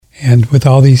And with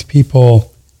all these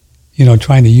people,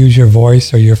 trying to use your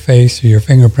voice or your face or your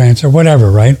fingerprints or whatever,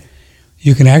 right?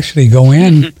 You can actually go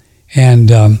in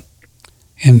and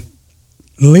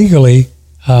legally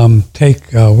take,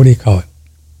 what do you call it?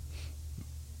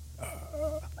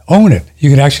 Own it. You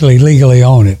can actually legally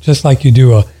own it, just like you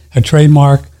do a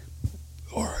trademark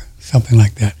or something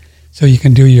like that. So you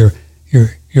can do your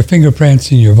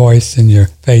fingerprints and your voice and your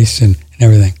face and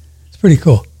everything. It's pretty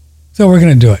cool. So we're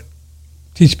going to do it.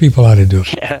 Teach people how to do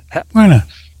it. Yeah. Why not?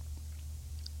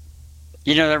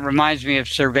 That reminds me of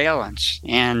surveillance.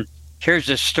 And here's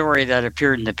a story that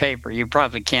appeared in the paper. You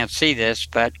probably can't see this,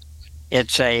 but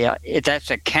that's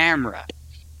a camera.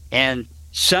 And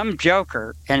some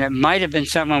joker, and it might have been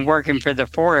someone working for the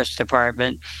forest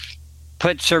department,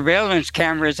 put surveillance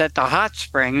cameras at the hot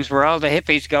springs where all the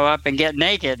hippies go up and get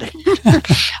naked.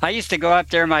 I used to go up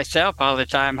there myself all the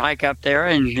time, hike up there,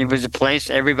 and it was a place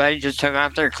everybody just took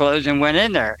off their clothes and went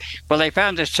in there. Well, they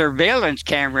found a surveillance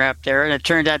camera up there, and it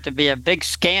turned out to be a big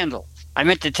scandal. I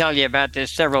meant to tell you about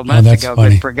this several months ago,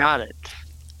 funny. but forgot it.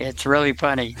 It's really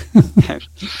funny.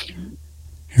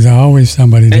 There's always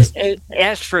somebody just...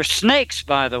 As for snakes,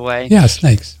 by the way. Yeah,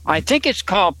 snakes. I think it's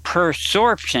called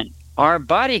persorption. Our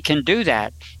body can do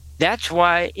that. That's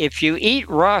why if you eat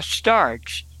raw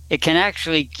starch, it can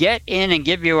actually get in and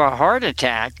give you a heart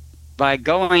attack by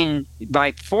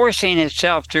forcing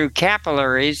itself through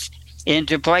capillaries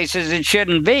into places it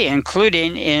shouldn't be,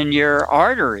 including in your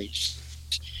arteries.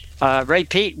 Ray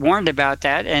Peat warned about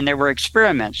that, and there were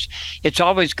experiments. It's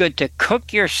always good to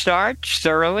cook your starch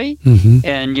thoroughly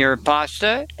in your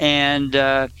pasta, and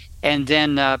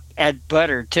then add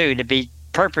butter too to be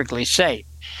perfectly safe.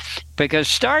 Because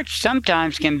starch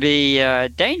sometimes can be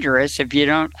dangerous if you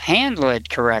don't handle it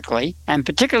correctly, and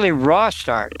particularly raw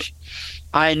starch.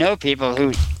 I know people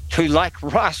who like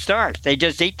raw starch. They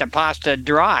just eat the pasta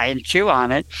dry and chew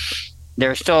on it.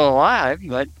 They're still alive,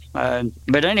 but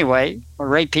anyway,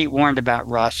 Ray Peat warned about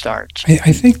raw starch.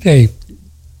 I think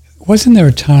wasn't there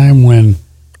a time when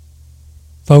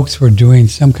folks were doing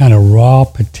some kind of raw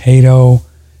potato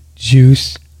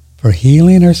juice for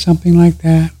healing or something like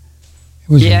that? It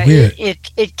was weird.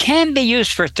 It can be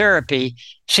used for therapy.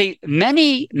 See,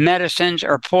 many medicines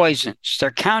are poisons.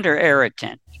 They're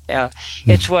counter-irritant.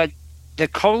 It's what the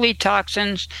Coley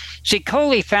toxins. See,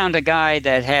 Coley found a guy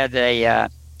that had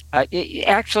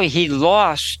actually he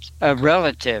lost a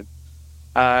relative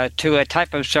to a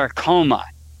type of sarcoma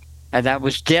that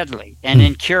was deadly and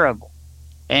incurable.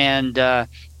 And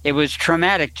it was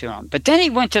traumatic to him. But then he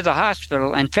went to the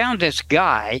hospital and found this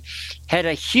guy had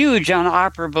a huge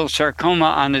inoperable sarcoma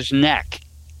on his neck.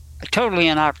 Totally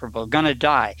inoperable, gonna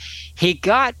die. He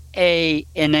got an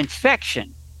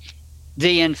infection.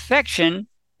 The infection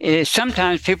is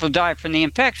sometimes people die from the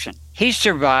infection. He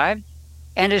survived,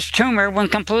 and his tumor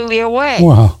went completely away.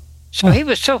 Wow. So he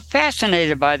was so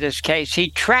fascinated by this case, he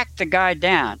tracked the guy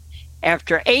down.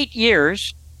 After 8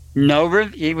 years,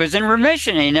 he was in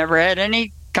remission. He never had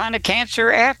any kind of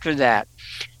cancer after that.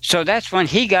 So that's when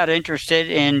he got interested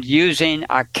in using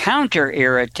a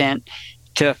counter-irritant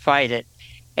to fight it.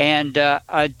 And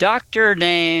a doctor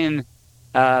named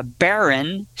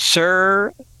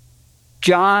Sir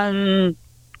John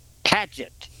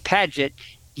Paget,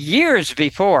 years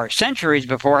before, centuries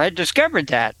before, had discovered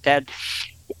that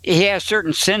he has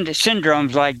certain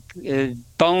syndromes like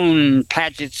bone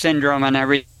Paget syndrome and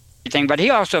everything, but he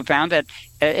also found that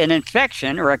an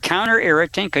infection or a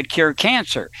counter-irritant could cure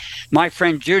cancer. My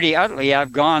friend Judy Utley,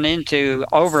 I've gone into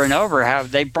over and over how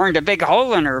they burned a big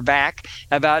hole in her back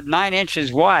about 9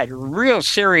 inches wide, real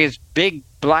serious big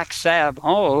black salve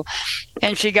hole,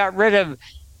 and she got rid of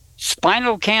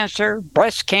spinal cancer,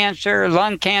 breast cancer,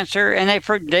 lung cancer, and they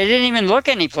didn't even look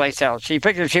anyplace else. She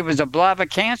figured she was a blob of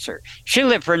cancer. She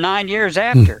lived for 9 years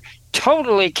after,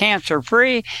 totally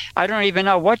cancer-free. I don't even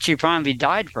know what she finally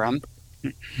died from.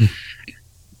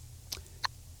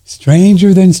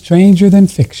 Stranger than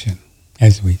fiction,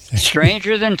 as we say.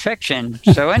 Stranger than fiction.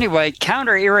 So anyway,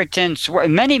 counter-irritants,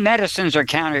 many medicines are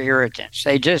counter-irritants.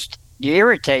 They just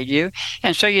irritate you,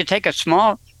 and so you take a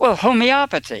small... Well,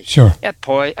 homeopathy. Sure.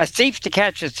 A thief to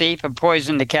catch a thief, a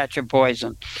poison to catch a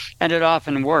poison, and it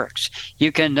often works.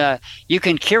 You can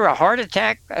cure a heart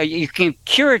attack. You can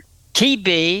cure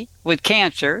TB with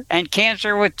cancer, and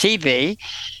cancer with TB.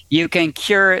 You can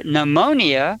cure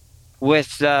pneumonia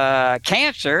with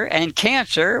cancer, and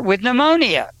cancer with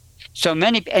pneumonia.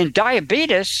 And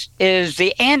diabetes is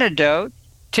the antidote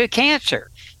to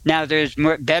cancer. Now, there's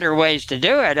better ways to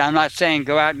do it. I'm not saying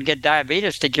go out and get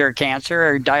diabetes to cure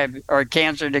cancer or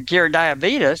cancer to cure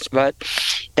diabetes, but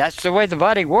that's the way the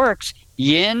body works.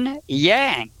 Yin,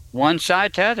 yang. one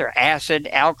side to other, acid,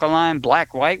 alkaline,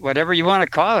 black, white, whatever you want to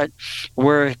call it.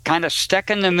 We're kind of stuck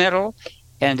in the middle,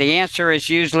 and the answer is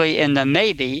usually in the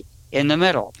maybe in the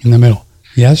middle. In the middle.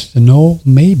 Yes, no,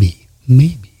 maybe.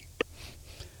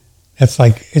 That's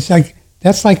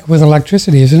like with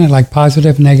electricity, isn't it? Like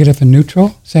positive, negative, and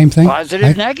neutral? Same thing? Positive,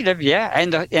 right? negative, yeah.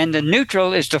 And the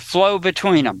neutral is the flow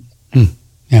between them.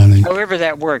 Yeah, However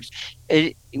that works.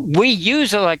 We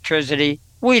use electricity.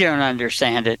 We don't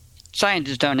understand it.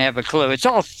 Scientists don't have a clue. It's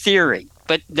all theory,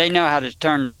 but they know how to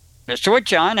turn the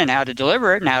switch on and how to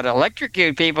deliver it and how to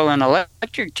electrocute people in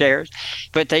electric chairs,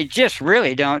 but they just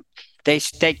really don't. They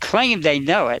claim they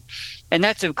know it. And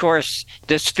that's, of course,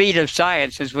 the speed of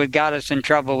science is what got us in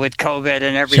trouble with COVID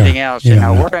and everything else.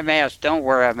 Wear a mask, don't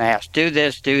wear a mask, do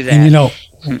this, do that.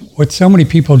 And what so many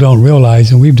people don't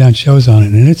realize, and we've done shows on it,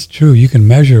 and it's true, you can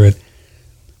measure it,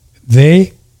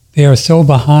 they are so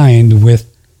behind with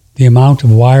the amount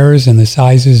of wires and the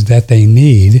sizes that they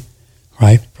need,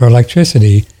 right, for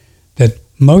electricity, that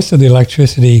most of the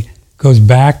electricity goes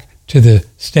back to the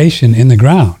station in the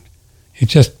ground.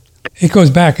 It goes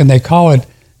back, and they call it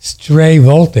stray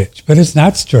voltage, but it's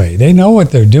not stray. They know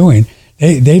what they're doing.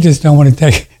 They just don't want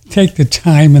to take the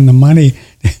time and the money.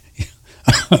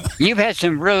 You've had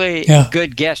some really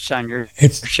good guests on your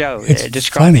show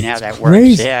describing how that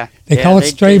works. Yeah, they call it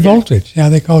stray voltage. Yeah,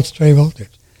 they call it stray voltage.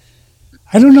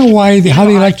 I don't know how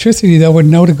the electricity though would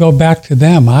know to go back to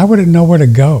them. I wouldn't know where to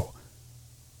go.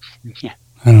 Yeah,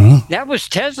 I don't know. That was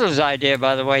Tesla's idea,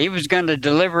 by the way. He was going to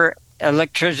deliver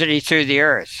electricity through the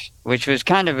earth, which was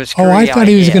kind of a screwy idea. I thought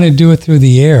he was going to do it through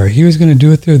the air. He was going to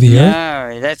do it through the earth?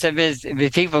 No, that's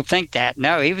people think that.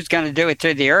 No, he was going to do it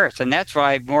through the earth, and that's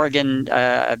why Morgan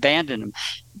abandoned him.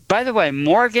 By the way,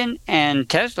 Morgan and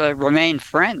Tesla remained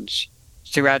friends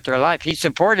throughout their life. He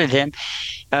supported him.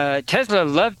 Tesla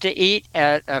loved to eat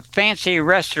at a fancy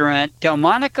restaurant,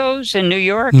 Delmonico's in New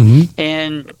York,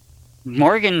 and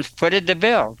Morgan footed the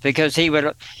bill because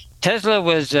Tesla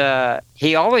was,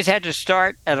 he always had to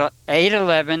start at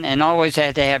 8:11 and always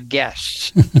had to have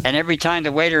guests. And every time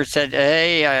the waiter said,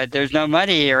 hey, there's no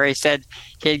money here,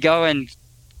 he'd go and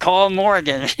call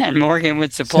Morgan, and Morgan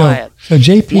would supply it. So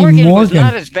J.P. Morgan was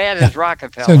not as bad as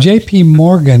Rockefeller. So J.P.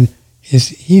 Morgan,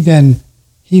 he then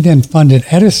funded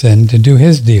Edison to do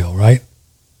his deal, right?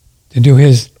 To do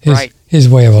his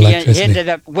way of electricity. He ended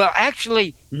up,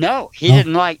 actually, no, he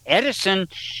didn't like Edison.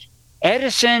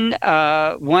 Edison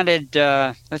wanted,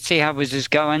 let's see, how was this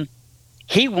going?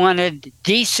 He wanted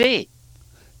DC.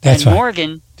 That's and right.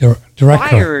 Morgan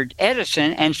fired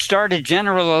Edison and started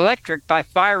General Electric by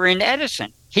firing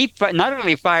Edison. He not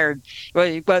only fired,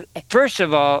 but first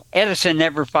of all, Edison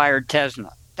never fired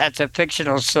Tesla. That's a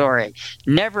fictional story.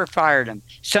 Never fired him.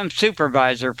 Some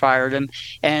supervisor fired him,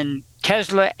 and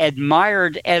Tesla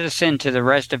admired Edison to the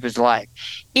rest of his life,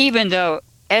 even though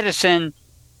Edison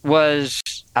was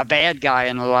a bad guy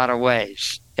in a lot of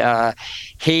ways.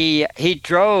 He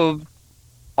drove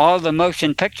all the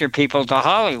motion picture people to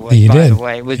Hollywood, the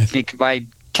way, by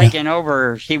taking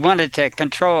over. He wanted to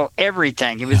control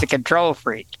everything. He was a control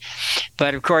freak.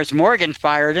 But of course, Morgan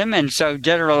fired him, and so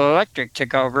General Electric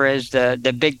took over as the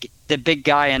big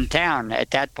guy in town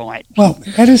at that point. Well,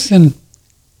 Edison,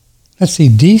 let's see,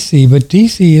 DC, but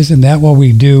DC isn't that what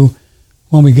we do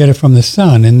when we get it from the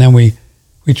sun, and then we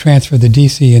transfer the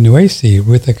DC into AC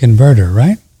with a converter,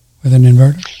 right? With an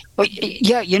inverter? Well,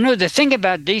 yeah, the thing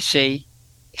about DC,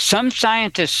 some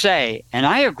scientists say, and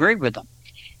I agree with them,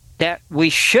 that we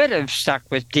should have stuck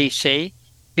with DC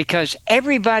because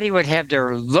everybody would have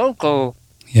their local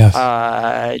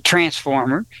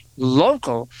transformer,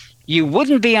 local. You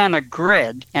wouldn't be on a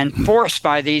grid and forced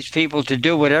by these people to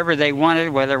do whatever they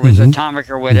wanted, whether it was atomic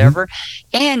or whatever,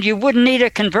 and you wouldn't need a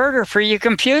converter for your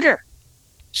computer.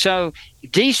 So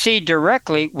DC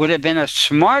directly would have been a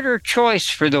smarter choice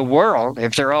for the world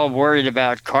if they're all worried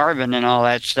about carbon and all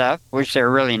that stuff, which they're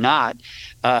really not.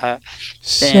 And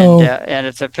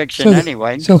it's a fiction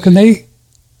anyway. So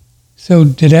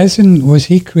did Edison, was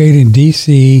he creating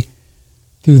DC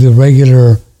through the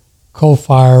regular coal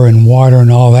fire and water and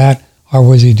all that, or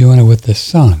was he doing it with the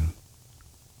sun?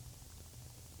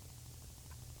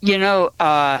 The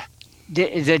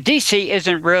DC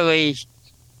isn't really...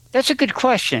 That's a good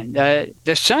question.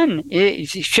 The sun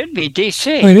should be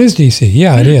DC. Oh, it is DC.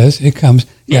 Yeah, it is. It comes.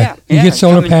 You get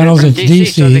solar panels. It's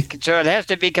DC. So it has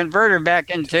to be converted back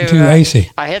into AC.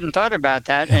 I hadn't thought about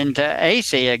that. Into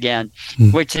AC again,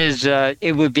 which is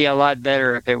it would be a lot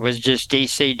better if it was just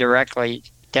DC directly.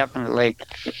 Definitely.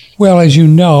 Well, as you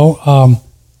know,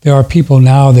 there are people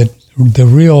now that the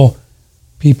real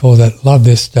people that love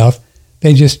this stuff,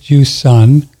 they just use the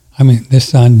sun,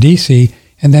 DC.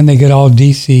 And then they get all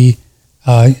DC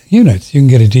units. You can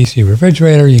get a DC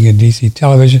refrigerator, you can get a DC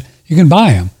television. You can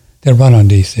buy them that run on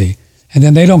DC. And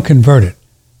then they don't convert it.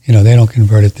 They don't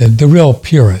convert it. The real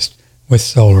purist with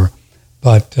solar.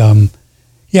 But,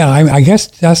 I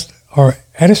guess or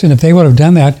Edison, if they would have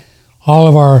done that, all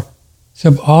of our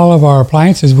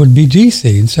appliances would be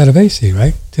DC instead of AC,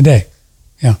 right? Today.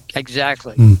 Yeah.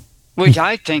 Exactly. Which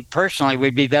I think personally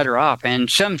would be better off. And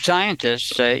some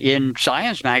scientists in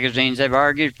science magazines have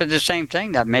argued for the same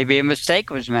thing, that maybe a mistake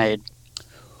was made.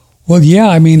 Well, yeah,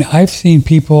 I've seen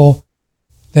people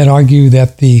that argue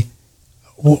that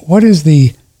what is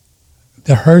the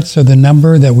hertz or the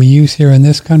number that we use here in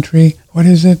this country? What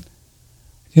is it? Do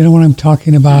you know what I'm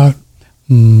talking about?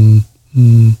 200,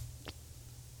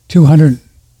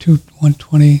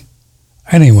 120.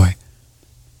 Anyway,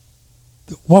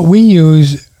 what we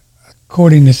use,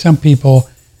 according to some people,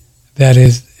 that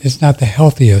is not the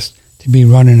healthiest to be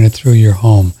running it through your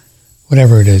home,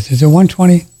 whatever it is. Is it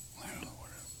 120?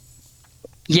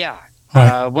 Yeah.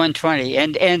 Right. 120,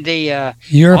 and the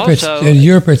Europe. also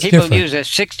Europe it's people different. use a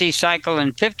 60 cycle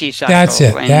and 50 cycle. That's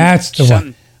it. That's the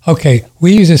one. Okay,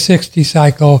 we use a 60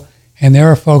 cycle, and there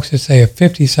are folks that say a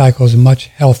 50 cycle is much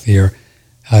healthier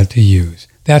to use.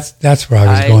 That's where I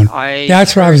was going.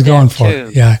 That's where I was going for.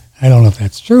 Too. Yeah, I don't know if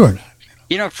that's true or not.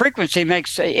 Frequency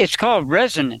it's called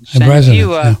resonance. And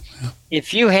resonance.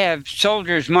 If you have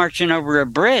soldiers marching over a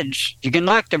bridge, you can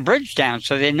lock the bridge down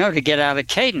so they know to get out of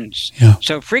cadence. Yeah.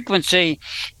 So frequency,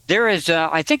 there is,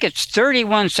 I think it's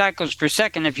 31 cycles per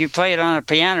second. If you play it on a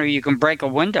piano, you can break a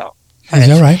window. Is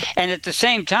that right? And at the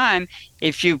same time,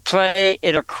 if you play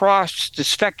it across the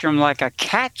spectrum like a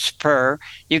cat's purr,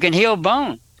 you can heal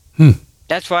bone.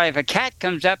 That's why if a cat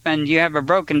comes up and you have a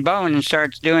broken bone and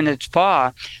starts doing its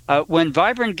paw, when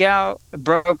Vibrant Gal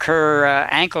broke her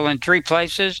ankle in 3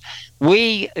 places,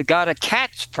 we got a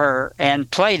cat's purr and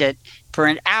played it for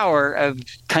an hour of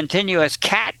continuous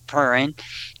cat purring,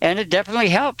 and it definitely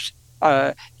helps.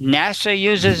 NASA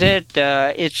uses it.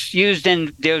 It's used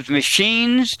in those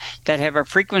machines that have a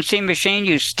frequency machine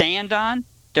you stand on.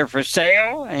 They're for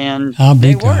sale, and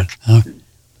they work.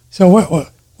 So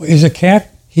what is a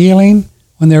cat healing?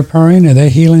 When they're purring, are they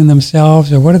healing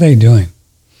themselves, or what are they doing?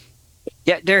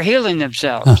 Yeah, they're healing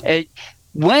themselves.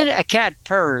 When a cat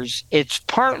purrs, it's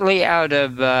partly out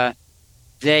of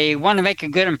they want to make a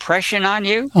good impression on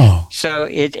you. So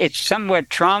it's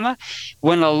somewhat trauma.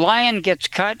 When a lion gets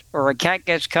cut or a cat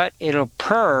gets cut, it'll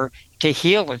purr to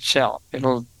heal itself.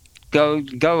 It'll go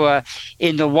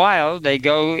in the wild. They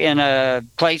go in a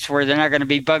place where they're not going to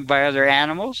be bugged by other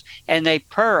animals, and they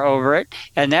purr over it,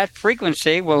 and that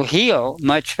frequency will heal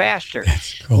much faster.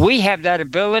 Cool. We have that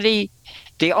ability.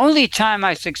 The only time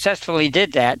I successfully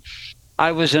did that,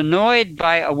 I was annoyed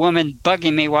by a woman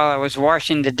bugging me while I was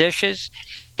washing the dishes,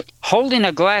 holding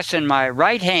a glass in my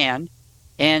right hand,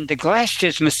 and the glass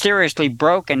just mysteriously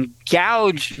broke and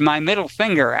gouged my middle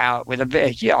finger out with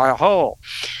a hole.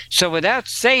 So without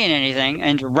saying anything,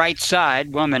 and right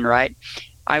side, woman right,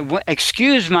 I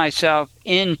excused myself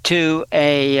into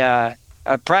a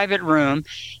private room,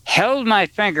 held my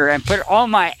finger, and put all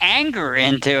my anger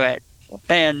into it.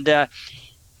 And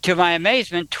to my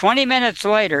amazement, 20 minutes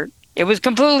later, it was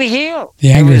completely healed.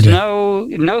 There was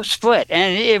no split,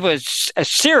 and it was a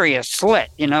serious slit,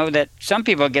 that some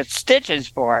people get stitches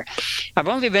for. I've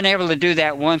only been able to do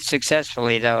that once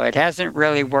successfully, though. It hasn't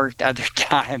really worked other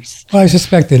times. Well, I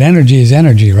suspect that energy is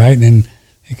energy, right? And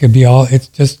it could be it's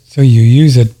just so you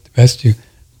use it the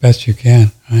best you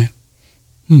can, right?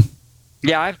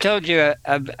 Yeah, I've told you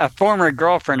a former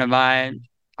girlfriend of mine,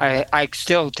 I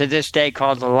still to this day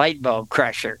call the light bulb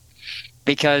crusher.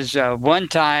 Because one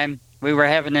time we were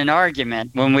having an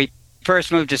argument when we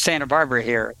first moved to Santa Barbara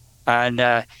here on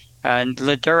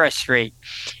Ladura Street.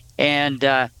 And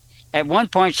at one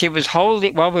point she was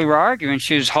while we were arguing,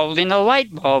 she was holding a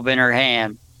light bulb in her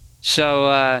hand.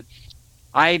 So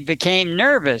I became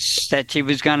nervous that she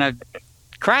was going to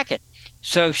crack it.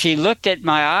 So she looked at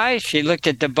my eyes, she looked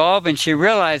at the bulb, and she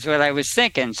realized what I was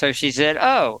thinking. So she said,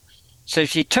 "Oh." So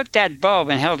she took that bulb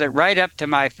and held it right up to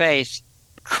my face,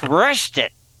 crushed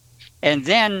it, and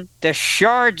then the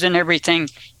shards and everything,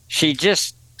 she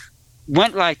just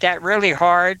went like that really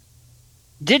hard,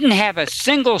 didn't have a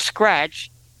single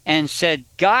scratch, and said,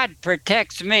 "God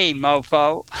protects me,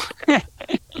 mofo."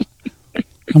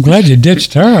 I'm glad you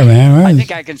ditched her, man. Right? I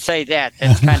think I can say that.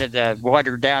 That's kind of the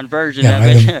watered down version of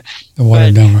it. The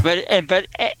watered down. But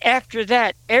after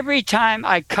that, every time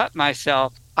I cut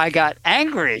myself, I got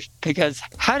angry because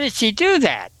how did she do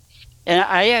that? And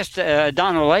I asked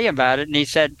Donald Lay about it, and he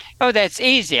said, "Oh, that's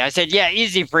easy." I said, "Yeah,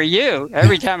 easy for you.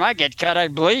 Every time I get cut, I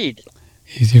bleed."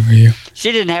 Easy for you.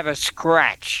 She didn't have a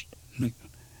scratch.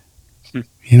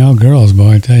 Girls,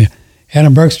 boy, I tell you.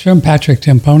 Adam Bergstrom, Patrick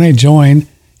Timpone, join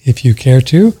if you care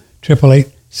to.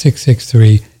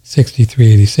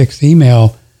 888-663-6386.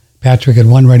 Email Patrick at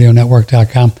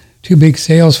oneradionetwork.com. 2 big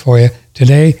sales for you.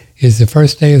 Today is the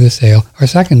first day of the sale, or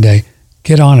second day.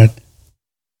 Get on it.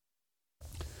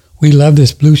 We love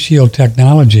this Blue Shield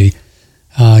technology.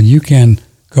 You can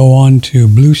go on to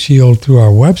Blue Shield through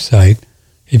our website.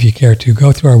 If you care to,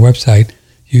 go through our website,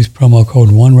 use promo code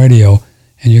OneRadio,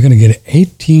 and you're going to get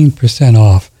 18%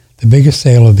 off, the biggest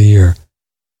sale of the year.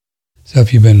 So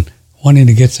if you've been wanting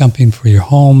to get something for your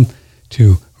home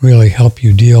to really help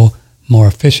you deal more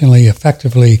efficiently,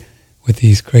 effectively with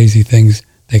these crazy things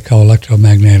they call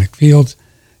electromagnetic fields,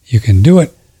 you can do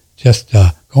it. Just go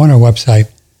on our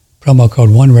website, promo code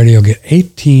OneRadio, get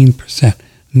 18%.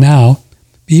 Now,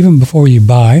 even before you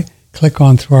buy, click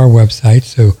on through our website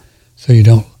so we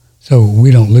don't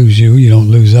lose you, you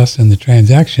don't lose us in the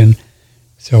transaction.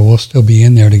 So we'll still be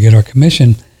in there to get our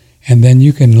commission, and then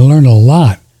you can learn a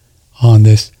lot on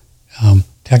this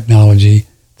technology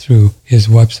through his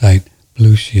website,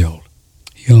 Blue Shield.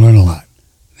 You can learn a lot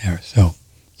there. So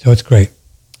it's great.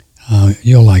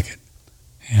 You'll like it,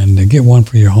 and get one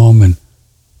for your home, and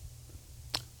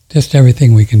just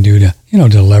everything we can do to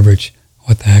to leverage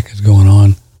what the heck is going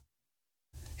on.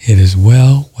 It is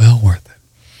well worth it.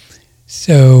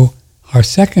 So our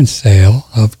second sale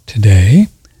of today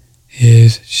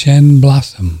is Shen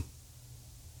Blossom.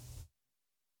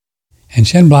 And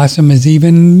Shen Blossom is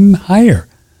even higher.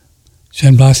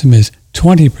 Shen Blossom is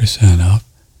 20% off.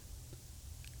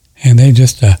 And they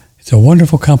just, it's a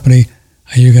wonderful company.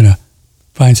 You're going to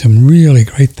find some really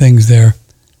great things there.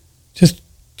 Just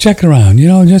check around,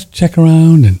 just check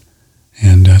around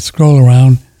and scroll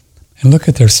around and look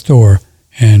at their store,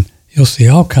 and you'll see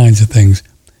all kinds of things.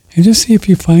 And just see if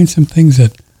you find some things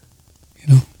that,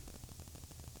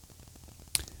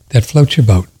 that float your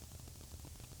boat.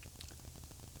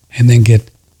 And then get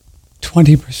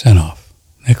 20% off.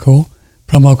 Isn't that cool?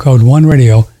 Promo code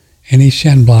OneRadio, any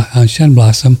Shen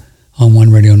Blossom on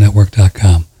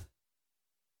OneRadioNetwork.com.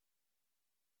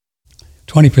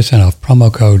 20% off,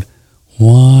 promo code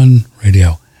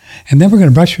OneRadio. And then we're going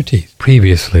to brush your teeth.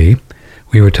 Previously,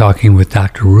 we were talking with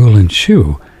Dr. Rulin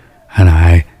Chu, and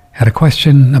I had a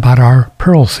question about our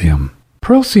Pearlsium.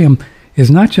 Pearlsium is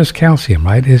not just calcium,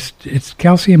 right? It's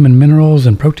calcium and minerals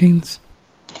and proteins?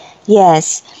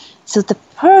 Yes. So the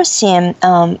Pearlsium,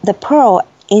 the pearl,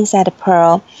 inside the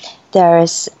pearl,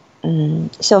 there's,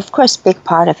 so of course, big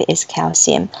part of it is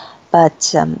calcium,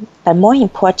 but more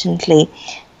importantly,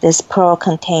 this pearl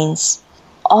contains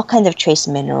all kinds of trace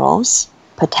minerals,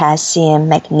 potassium,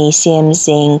 magnesium,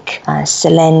 zinc,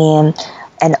 selenium,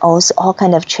 and also all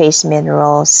kinds of trace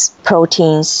minerals,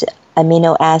 proteins,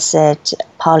 amino acid,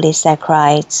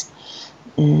 polysaccharides.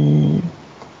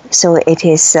 So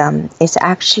it's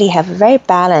actually have a very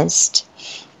balanced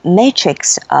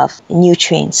matrix of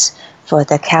nutrients for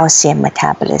the calcium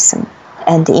metabolism.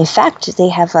 And in fact, they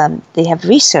have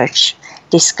research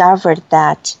discovered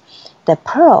that the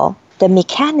pearl, the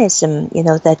mechanism,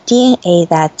 the DNA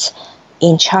that's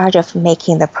in charge of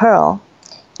making the pearl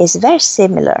is very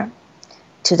similar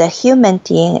to the human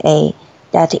DNA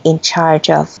that's in charge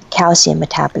of calcium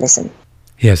metabolism.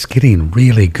 Yes, getting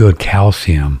really good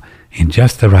calcium in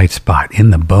just the right spot,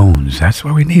 in the bones, that's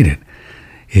where we need it,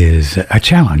 is a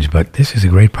challenge. But this is a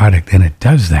great product, and it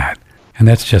does that. And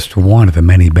that's just one of the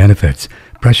many benefits.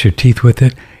 Brush your teeth with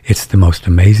it. It's the most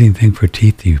amazing thing for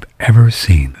teeth you've ever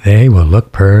seen. They will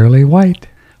look pearly white.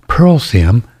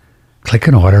 Pearlsium, click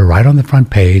and order right on the front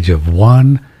page of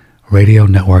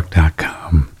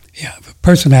OneRadioNetwork.com. Yeah,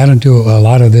 personally, I don't do a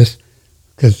lot of this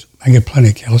because I get plenty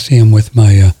of calcium with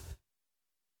my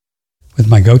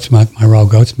goat's milk, my raw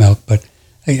goat's milk. But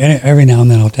every now and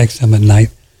then I'll take some at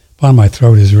night. Boy, my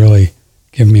throat is really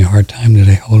giving me a hard time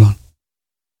today. Hold on.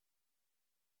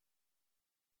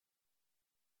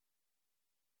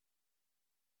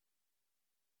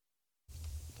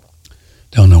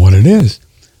 Don't know what it is.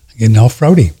 I'm getting all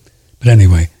throaty. But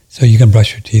anyway, so you can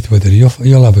brush your teeth with it.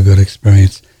 You'll have a good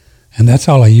experience. And that's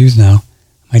all I use now.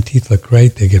 My teeth look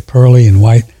great. They get pearly and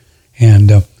white. And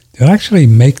they'll actually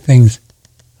make things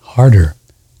harder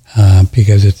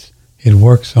because it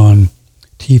works on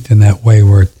teeth in that way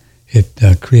where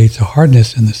it creates a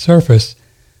hardness in the surface,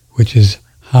 which is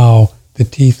how the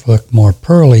teeth look more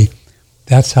pearly.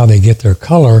 That's how they get their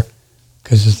color,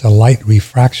 because it's a light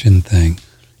refraction thing.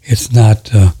 It's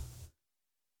not,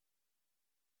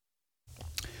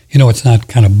 it's not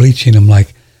kind of bleaching them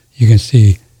like you can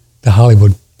see the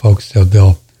Hollywood folks.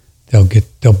 They'll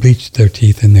bleach their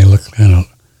teeth and they look kind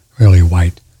of really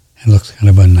white and looks kind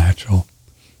of unnatural.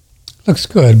 Looks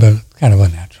good, but kind of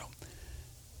unnatural.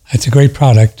 It's a great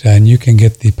product, and you can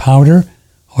get the powder,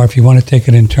 or if you want to take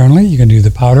it internally, you can do the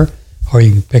powder, or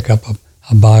you can pick up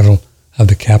a bottle of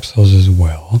the capsules as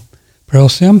well.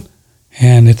 Bergstrom,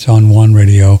 and it's on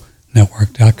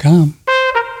OneRadioNetwork.com.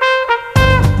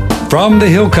 From the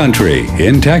Hill Country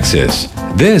in Texas,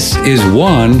 this is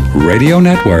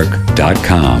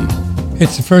OneRadioNetwork.com.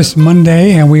 It's the first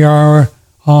Monday, and we are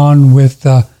on with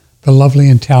the lovely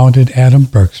and talented Adam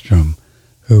Bergstrom,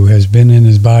 who has been in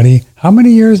his body. How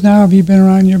many years now have you been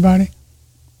around your body?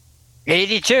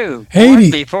 82.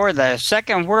 80. Before the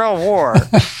Second World War.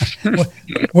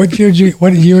 What year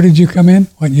did you come in?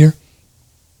 What year?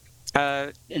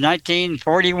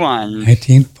 1941.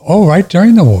 Right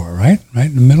during the war, right? Right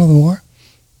in the middle of the war?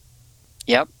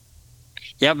 Yep.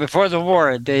 Yeah, before the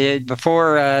war,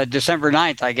 before December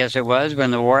 9th, I guess it was,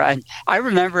 when the war. I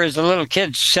remember as a little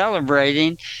kid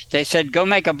celebrating. They said, go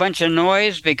make a bunch of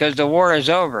noise because the war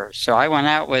is over. So I went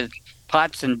out with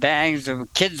pots and bangs. The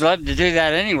kids love to do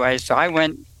that anyway. So I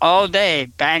went all day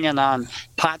banging on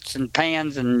pots and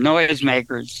pans and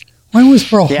noisemakers. When was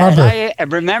Pearl Harbor? I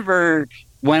remember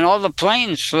when all the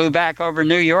planes flew back over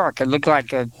New York. It looked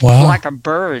like a flock of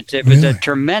birds. It was a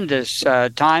tremendous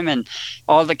time, and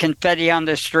all the confetti on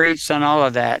the streets and all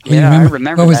of that. I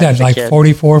remember. What was that, like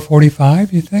 44,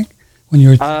 45, you think? When you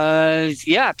were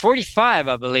 45,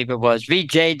 I believe it was.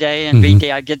 VJ Day and VJ.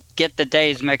 I get the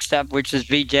days mixed up, which is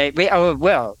VJ.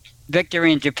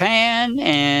 Victory in Japan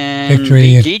and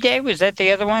VG Day. Was that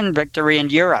the other one? Victory in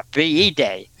Europe. VE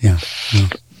Day. Yeah.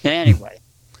 Anyway.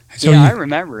 So I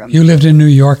remember him. You lived in New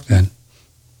York then?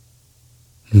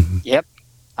 Mm-hmm. Yep.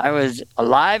 I was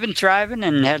alive and thriving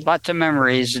and had lots of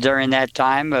memories during that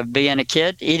time of being a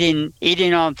kid, eating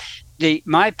on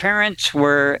my parents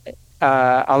were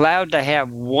allowed to have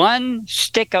one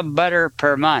stick of butter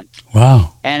per month.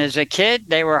 Wow. And as a kid,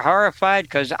 they were horrified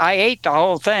because I ate the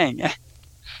whole thing.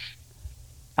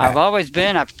 I've always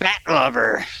been a fat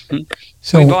lover.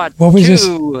 So what was this?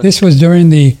 This was during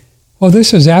this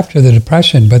was after the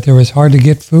Depression, but there was hard to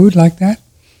get food like that?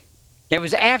 It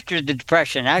was after the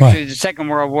Depression. Actually, the Second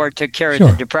World War took care of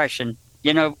the Depression.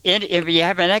 You know, if you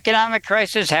have an economic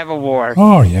crisis, have a war.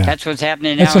 Oh, yeah. That's what's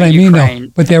happening now in Ukraine. That's what I mean,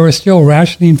 though. But they were still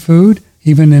rationing food,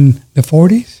 even in the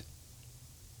 40s?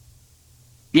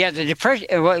 Yeah, the Depression.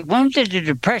 When did the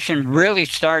Depression really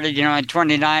started, in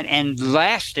 29 and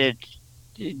lasted?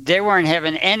 They weren't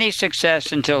having any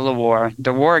success until the war.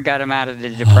 The war got them out of the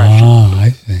Depression. Oh, I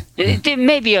see.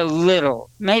 Maybe a little,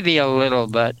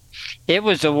 but it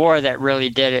was the war that really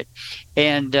did it.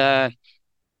 And the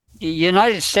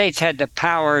United States had the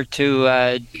power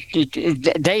to.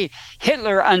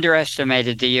 Hitler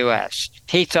underestimated the U.S.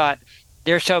 He thought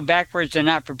they're so backwards and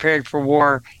not prepared for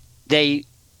war, they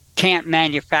can't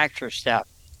manufacture stuff.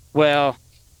 Well,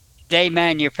 they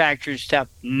manufactured stuff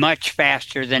much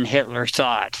faster than Hitler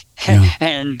thought. Yeah.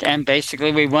 and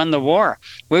basically we won the war.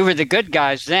 We were the good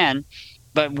guys then,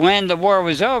 but when the war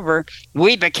was over,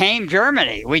 we became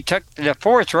Germany. We took the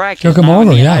Fourth Reich. Took them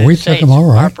over, we took them over,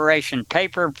 right? Operation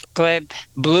Paperclip,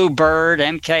 Bluebird,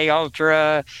 MK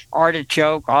Ultra,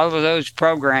 Artichoke, all of those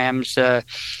programs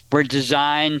were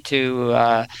designed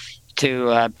to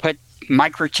put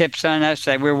microchips on us.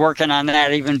 They were working on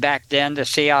that even back then, the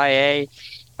CIA.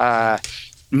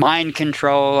 Mind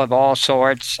control of all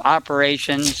sorts,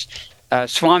 operations.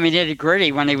 Swami Nitty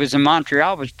Gritty, when he was in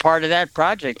Montreal, was part of that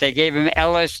project. They gave him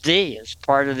LSD as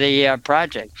part of the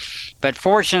project. But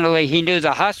fortunately, he knew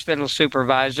the hospital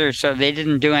supervisor, so they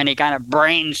didn't do any kind of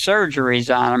brain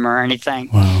surgeries on him or anything.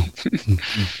 Wow.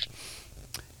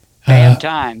 Bad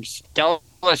times.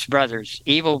 Dulles brothers.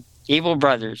 Evil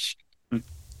brothers.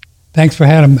 Thanks for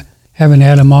having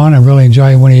Adam on. I really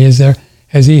enjoy when he is there.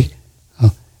 Has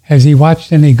he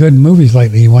watched any good movies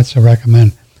lately he wants to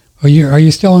recommend? Are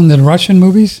you still in the Russian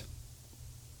movies?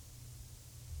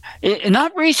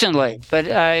 Not recently, but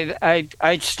I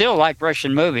still like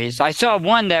Russian movies. I saw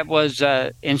one that was,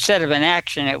 instead of an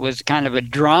action, it was kind of a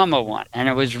drama one, and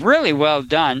it was really well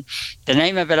done. The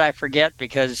name of it I forget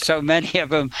because so many of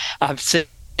them I've seen.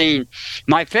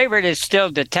 My favorite is still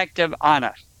Detective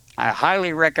Anna. I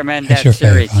highly recommend that series.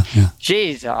 Favorite, huh? Yeah.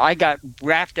 Jeez, I got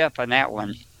wrapped up on that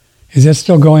one. Is that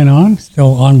still going on?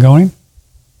 Still ongoing?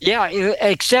 Yeah,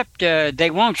 except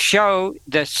they won't show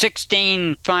the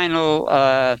 16 final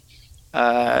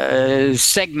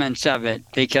segments of it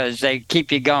because they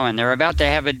keep you going. They're about to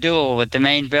have a duel with the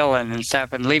main villain and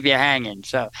stuff and leave you hanging.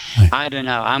 So I don't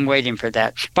know. I'm waiting for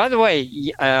that. By the way,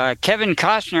 Kevin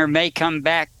Costner may come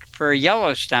back for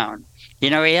Yellowstone. He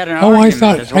had an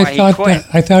argument.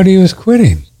 I thought he was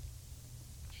quitting.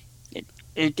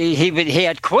 He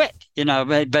had quit.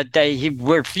 but he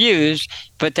refused.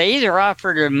 But they either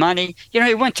offered him money.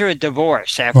 He went through a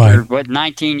divorce after, Right.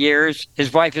 19 years.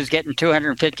 His wife is getting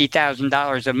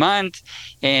 $250,000 a month,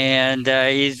 and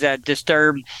he's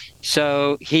disturbed.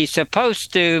 So he's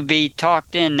supposed to be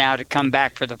talked in now to come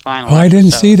back for the final Oh, I didn't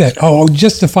episode. see that. Oh,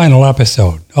 just the final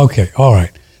episode. Okay, all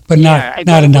right. But not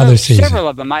another season. Several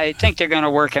of them. I think they're going to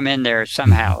work him in there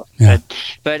somehow. Yeah.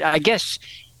 But I guess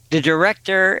the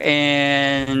director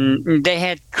and they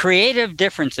had creative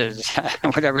differences,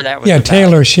 whatever that was. Yeah, about.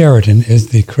 Taylor Sheridan is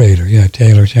the creator. Yeah,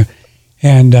 Taylor Sheridan.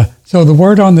 And so the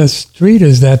word on the street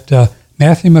is that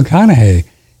Matthew McConaughey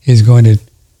is going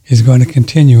to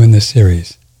continue in the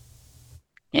series.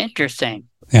 Interesting.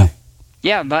 Yeah.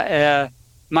 Yeah, but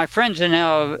my friends in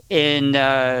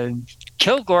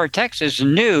Kilgore, Texas,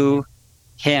 knew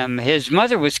him. His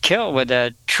mother was killed with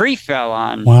a tree fell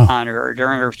on her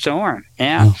during her storm.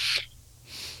 Yeah. Wow.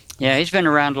 Yeah, he's been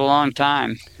around a long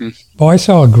time. Boy, I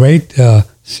saw a great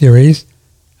series.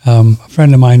 A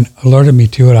friend of mine alerted me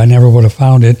to it. I never would have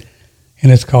found it.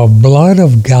 And it's called Blood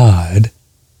of God.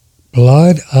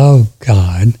 Blood of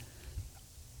God.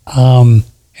 And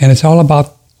it's all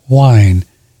about wine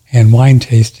and wine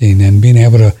tasting and being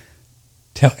able to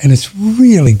tell. And it's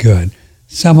really good.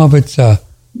 Some of it's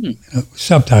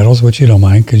subtitles, which you don't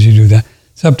mind because you do that.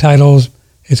 Subtitles.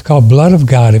 It's called Blood of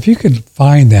God. If you could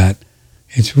find that,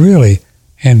 it's really,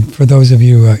 and for those of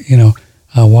you,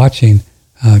 watching,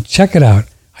 check it out.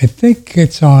 I think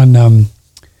it's on,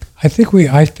 I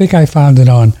think I found it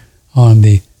on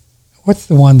the, what's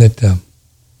the one that,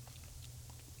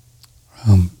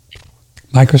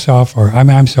 Microsoft, or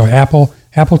I'm sorry, Apple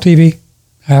TV,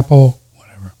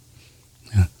 whatever.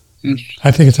 Yeah.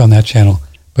 I think it's on that channel,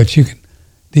 but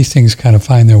these things kind of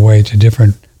find their way to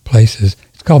different places.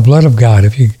 It's called Blood of God.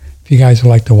 If you guys would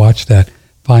like to watch that,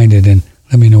 find it and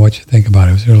let me know what you think about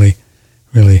it. It was really,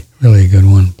 really, really a good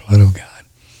one. Blood of God.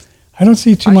 I don't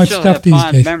see too much stuff these days. I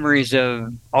still have fond memories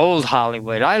of old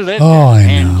Hollywood. I lived there,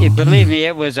 and believe me,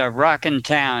 it was a rockin'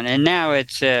 town. And now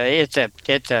it's a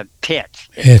pit.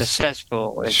 It's a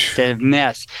cesspool. It's a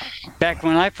mess. Back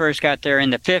when I first got there in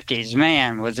the 50s,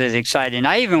 man, was it exciting.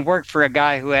 I even worked for a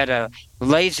guy who had a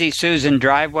Lazy Susan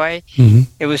driveway.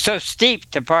 Mm-hmm. It was so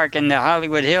steep to park in the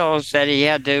Hollywood Hills that he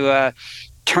had to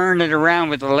turn it around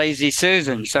with the Lazy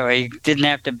Susan so he didn't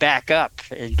have to back up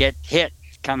and get hit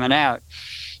coming out.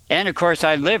 And, of course,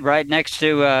 I lived right next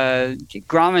to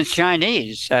Grauman's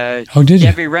Chinese. Did you?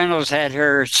 Debbie Reynolds had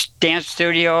her dance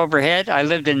studio overhead. I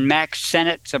lived in Max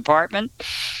Sennett's apartment.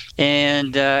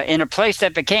 And in a place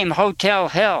that became Hotel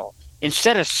Hell.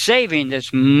 Instead of saving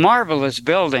this marvelous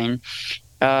building,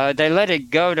 they let it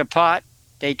go to pot.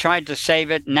 They tried to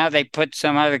save it. Now they put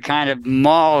some other kind of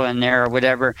mall in there or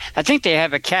whatever. I think they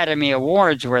have Academy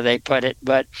Awards where they put it.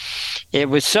 But it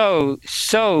was so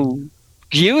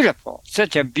beautiful,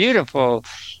 such a beautiful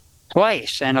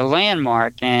place and a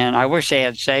landmark, and I wish they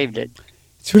had saved it.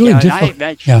 It's really difficult.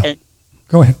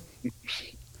 Go ahead.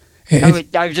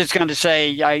 I was just going to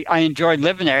say I enjoyed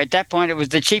living there. At that point, it was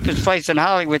the cheapest place in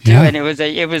Hollywood too, and it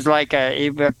was like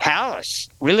a palace.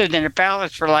 We lived in a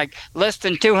palace for like less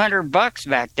than $200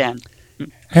 back then.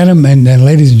 Adam and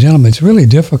ladies and gentlemen, it's really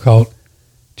difficult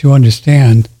to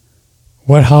understand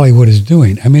what Hollywood is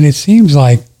doing. I mean, it seems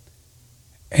like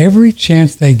every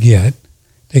chance they get,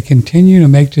 they continue to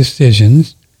make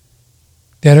decisions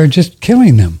that are just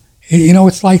killing them.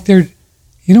 It's like they're,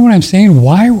 you know what I'm saying?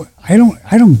 Why? I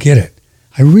don't get it.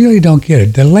 I really don't get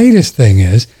it. The latest thing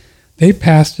is they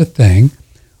passed a thing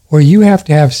where you have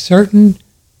to have certain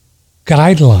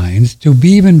guidelines to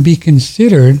even be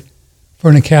considered for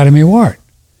an Academy Award.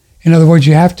 In other words,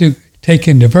 you have to take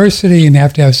in diversity and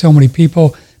have to have so many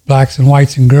people, blacks and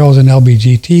whites and girls and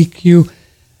LGBTQ.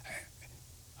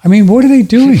 I mean, what are they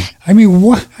doing? I mean,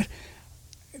 what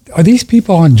are these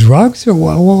people on drugs or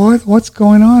what's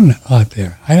going on out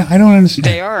there? I don't understand.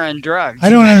 They are on drugs.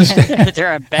 I don't understand.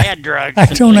 They're on bad drugs. I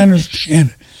don't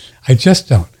understand. I just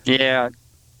don't. Yeah,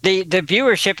 the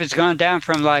viewership has gone down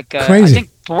from like crazy. I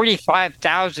think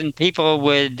 45,000 people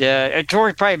would,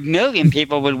 45 million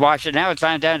people would watch it. Now it's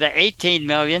down to 18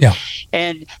 million. Yeah.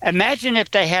 And imagine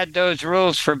if they had those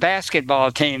rules for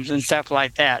basketball teams and stuff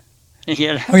like that. Oh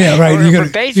yeah,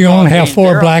 right. You only have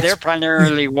four blacks. They're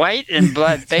primarily white, and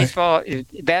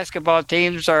basketball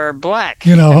teams are black.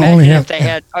 Only have. If they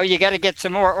had, you got to get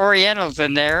some more Orientals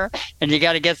in there, and you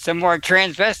got to get some more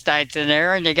transvestites in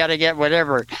there, and you got to get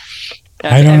whatever.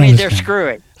 I mean, understand. They're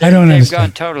screwing. I don't understand. They've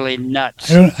gone totally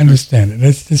nuts. I don't understand it.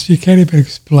 It's this, you can't even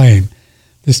explain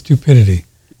the stupidity,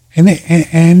 and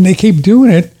they keep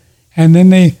doing it, and then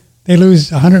they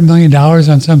lose $100 million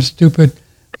on some stupid,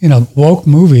 woke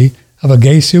movie of a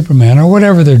gay Superman or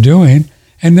whatever they're doing,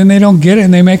 and then they don't get it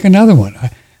and they make another one.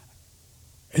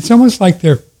 It's almost like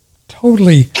they're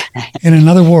totally in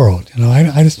another world.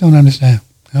 I just don't understand.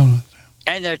 I don't understand.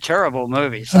 And they're terrible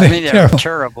movies. They're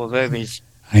terrible movies.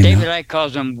 I David know. Icke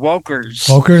calls them wokers.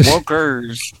 Wokers?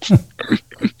 Wokers.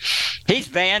 He's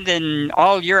banned in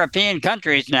all European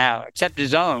countries now, except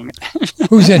his own.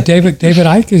 Who's that? David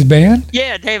Icke is banned?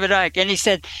 Yeah, David Icke. And he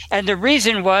said, and the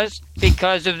reason was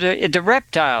because of the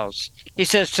reptiles. He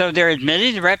says, so they're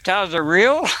admitting the reptiles are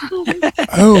real?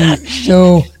 Oh,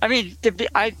 so... I mean,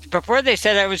 before they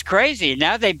said I was crazy.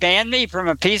 Now they banned me from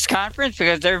a peace conference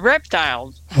because they're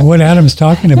reptiles. What Adam's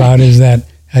talking about is that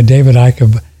David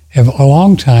Icke have a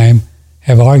long time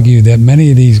have argued that many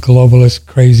of these globalist,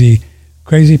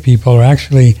 crazy people are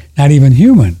actually not even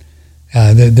human.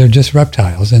 They're just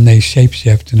reptiles, and they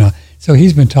shapeshift. And all. So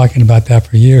he's been talking about that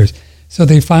for years. So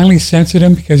they finally censored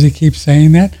him because he keeps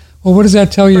saying that. Well, what does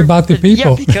that tell you about the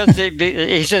people? Yeah, because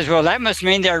he says, well, that must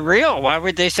mean they're real. Why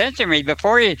would they censor me?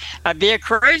 Before I'd be a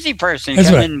crazy person.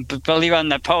 That's right. And believe on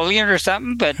Napoleon or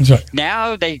something. But right.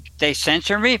 Now they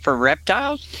censor me for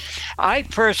reptiles. I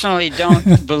personally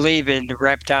don't believe in the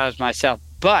reptiles myself,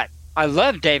 but I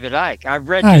love David Icke. I've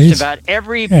read just about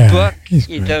every book,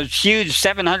 those huge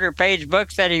 700-page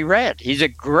books that he read. He's a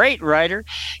great writer,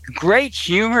 great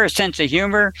humor, a sense of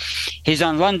humor. He's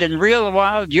on London Real a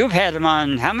while. You've had him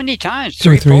on how many times?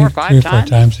 Three, four, five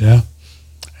times? Yeah.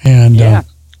 And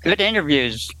good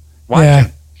interviews. Watch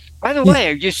him. By the way,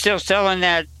 are you still selling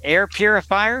that air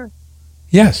purifier?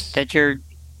 Yes. That you're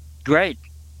great.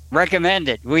 Recommend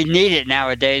it. We need it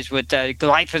nowadays with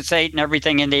glyphosate and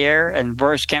everything in the air and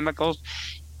worse chemicals.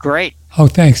 Great. Oh,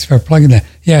 thanks for plugging that.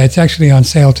 Yeah, it's actually on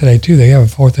sale today, too. They have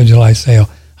a 4th of July sale.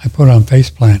 I put it on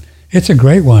Faceplant. It's a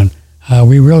great one.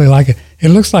 We really like it. It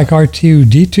looks like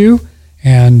R2-D2,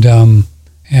 and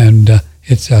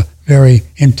it's very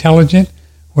intelligent,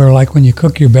 where like when you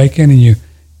cook your bacon and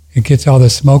it gets all the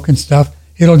smoke and stuff,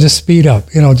 it'll just speed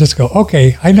up. It'll just go,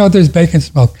 okay, I know there's bacon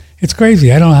smoke. It's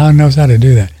crazy. I don't know how it knows how to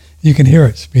do that. You can hear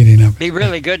it speeding up. Be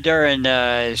really good during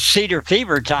cedar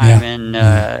fever time in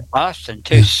Austin,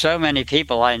 too. Yeah. So many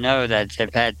people I know that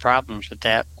have had problems with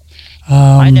that.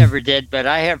 I never did, but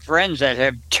I have friends that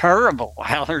have terrible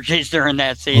allergies during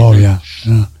that season. Oh, yeah.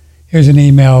 Here's an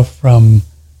email from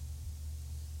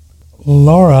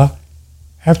Laura.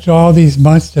 After all these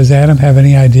months, does Adam have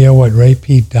any idea what Ray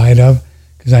Pete died of?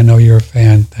 Because I know you're a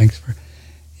fan. Thanks for...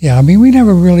 Yeah, I mean, we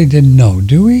never really did know,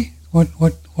 do we?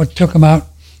 What took him out?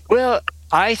 Well,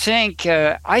 I think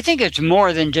it's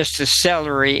more than just the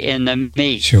celery in the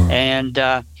meat. Sure. And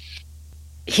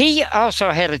he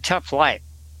also had a tough life.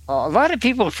 A lot of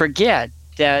people forget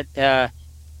that,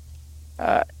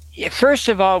 first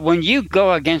of all, when you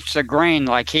go against the grain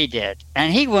like he did,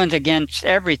 and he went against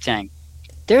everything,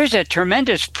 there's a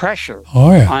tremendous pressure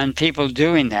on people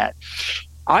doing that.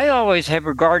 I always have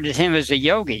regarded him as a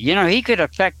yogi. He could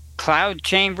affect cloud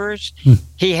chambers.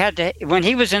 He had to, when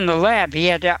he was in the lab, he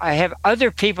had to have other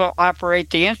people operate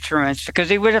the instruments because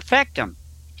he would affect them.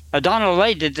 Donald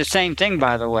Lay did the same thing,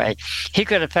 by the way. He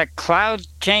could affect cloud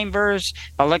chambers,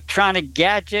 electronic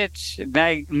gadgets,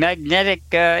 magnetic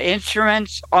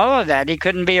instruments, all of that. He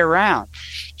couldn't be around.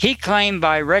 He claimed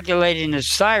by regulating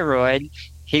his thyroid,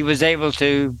 he was able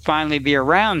to finally be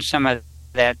around some of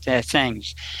that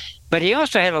things. But he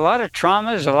also had a lot of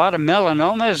traumas, a lot of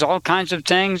melanomas, all kinds of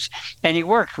things. And he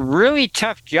worked really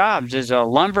tough jobs as a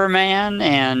lumberman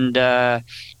and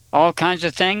all kinds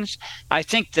of things. I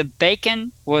think the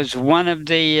bacon was one of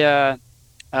the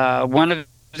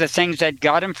things that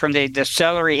got him from the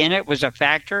celery in it was a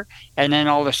factor. And then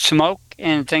all the smoke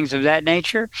and things of that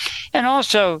nature. And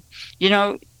also,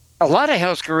 a lot of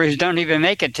health gurus don't even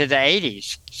make it to the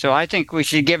 80s. So I think we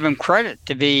should give him credit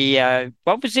to be,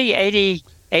 what was he,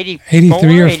 83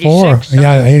 or 4.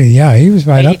 Yeah, 80, yeah, he was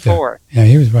right 84. Up there. Yeah,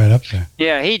 he was right up there.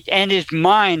 Yeah, and his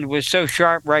mind was so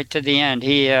sharp right to the end.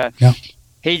 He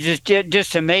just did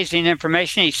just amazing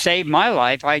information. He saved my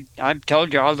life. I've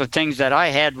told you all the things that I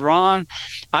had wrong.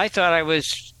 I thought I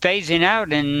was phasing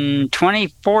out in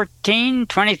 2013,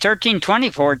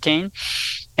 2014.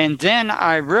 And then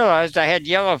I realized I had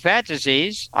yellow fat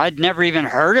disease. I'd never even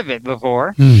heard of it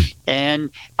before. And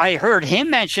I heard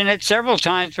him mention it several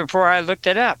times before I looked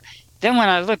it up. Then when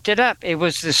I looked it up, it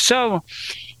was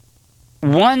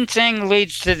one thing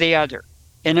leads to the other.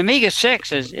 And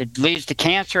omega-6, it leads to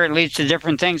cancer, it leads to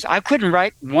different things. I couldn't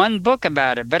write one book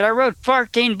about it, but I wrote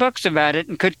 14 books about it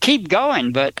and could keep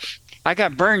going. But I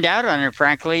got burned out on it,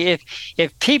 frankly.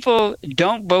 If people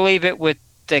don't believe it with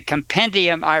the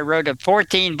compendium I wrote of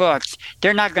 14 books,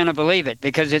 they're not going to believe it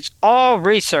because it's all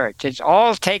research. It's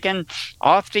all taken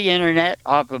off the internet,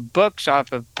 off of books,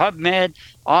 off of PubMed,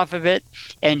 off of it.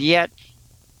 And yet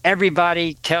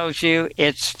everybody tells you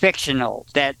it's fictional,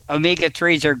 that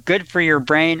omega-3s are good for your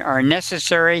brain, are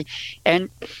necessary, and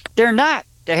they're not.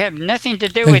 They have nothing to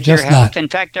do with your health. In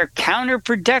fact, they're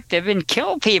counterproductive and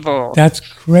kill people. That's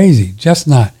crazy. Just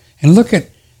not. And look at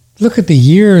the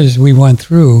years we went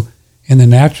through in the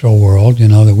natural world,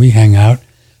 that we hang out,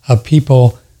 of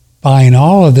people buying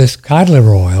all of this cod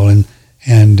liver oil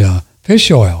and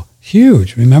fish oil.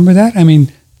 Huge. Remember that? I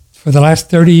mean, for the last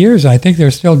 30 years, I think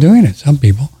they're still doing it, some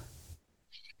people.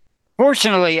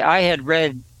 Fortunately, I had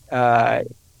read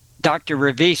Dr.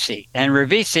 Ravisi, and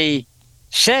Ravisi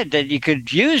said that you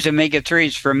could use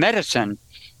omega-3s for medicine,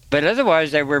 but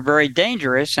otherwise they were very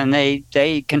dangerous, and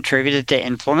they contributed to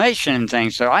inflammation and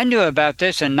things. So I knew about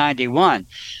this in 91.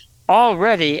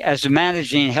 Already, as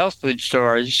managing health food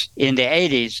stores in the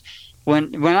 80s,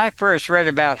 when I first read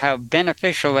about how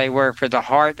beneficial they were for the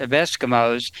heart of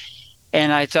Eskimos,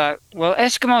 and I thought, well,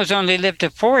 Eskimos only live to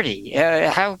 40.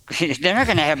 How they're not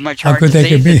going to have much heart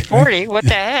disease at 40. What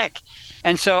the heck?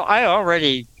 And so I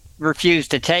already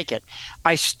refused to take it.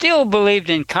 I still believed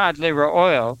in cod liver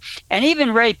oil. And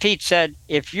even Ray Peat said,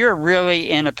 if you're really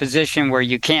in a position where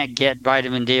you can't get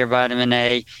vitamin D or vitamin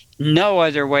A, no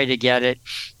other way to get it,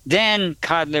 then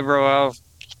cod liver oil,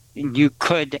 you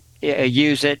could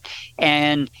use it.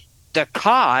 And the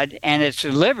cod and its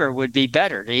liver would be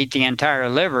better to eat the entire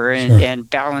liver and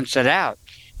balance it out.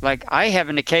 Like I have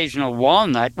an occasional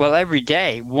walnut, every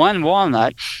day, one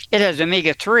walnut. It has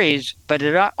omega-3s, but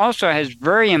it also has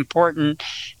very important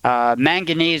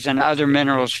manganese and other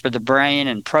minerals for the brain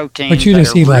and proteins. But you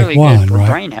just eat really like one, right?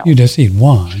 Brain health. You just eat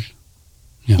one.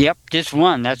 Yeah. Yep, just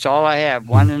one. That's all I have,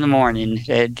 one in the morning.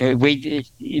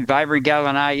 Vibrant Gal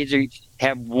and I either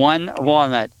have one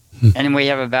walnut. And then we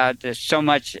have about so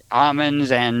much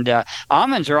almonds, and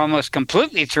almonds are almost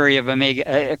completely free of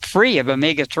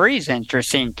omega-3s.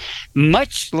 Interesting,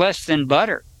 much less than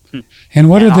butter. And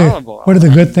what are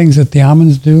the good things that the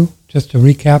almonds do? Just to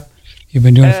recap, you've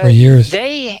been doing it for years.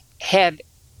 They have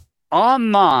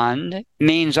almond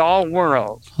means all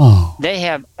world. Oh. They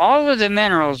have all of the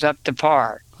minerals up to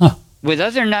par. Huh. With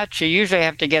other nuts, you usually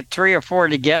have to get 3 or 4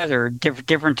 together,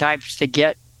 different types, to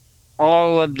get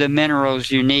all of the minerals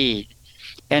you need.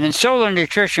 And in solar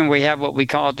nutrition, we have what we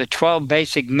call the 12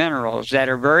 basic minerals that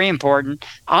are very important.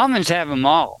 Almonds have them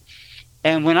all.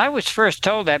 And when I was first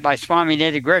told that by Swami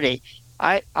Nitty-Gritty,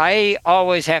 I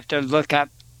always have to look up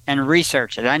and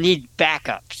research it. I need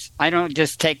backups. I don't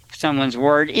just take someone's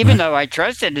word, even though I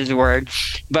trusted his word.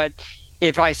 But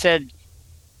if I said,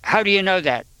 how do you know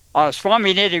that? Oh,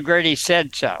 Swami Nitty-Gritty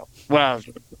said so. Well,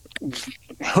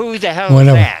 who the hell is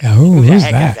that? Yeah, who the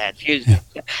heck is that?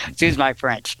 Excuse my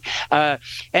French.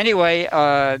 Anyway,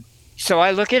 so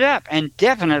I look it up, and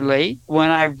definitely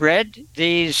when I read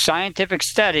these scientific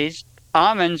studies,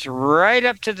 almonds right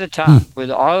up to the top with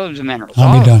all of the minerals.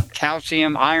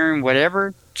 Calcium, iron,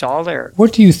 whatever, it's all there.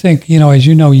 What do you think, as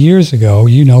you know, years ago,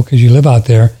 because you live out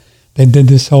there, they did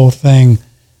this whole thing.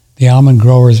 The almond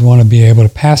growers want to be able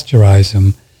to pasteurize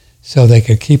them so they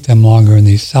could keep them longer in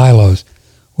these silos.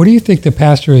 What do you think the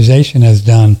pasteurization has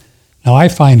done? Now, I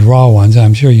find raw ones.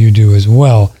 I'm sure you do as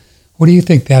well. What do you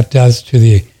think that does to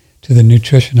the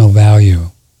nutritional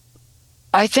value?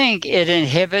 I think it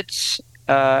inhibits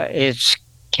its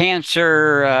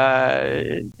cancer,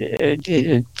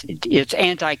 its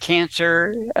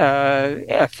anti-cancer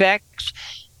effects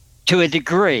to a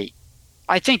degree.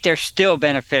 I think they're still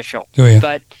beneficial. Do you?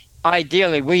 But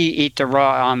ideally, we eat the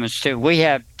raw almonds too. We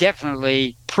have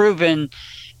definitely proven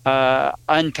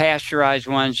unpasteurized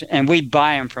ones, and we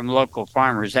buy them from local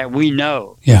farmers that we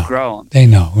know grow them. They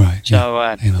know, right?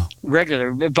 So they know.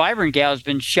 Regular Vibrant Gal's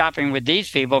been shopping with these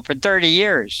people for 30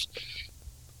 years.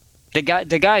 The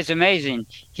guy's amazing.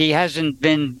 He hasn't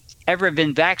ever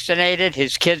been vaccinated.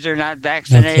 His kids are not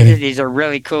vaccinated. He's a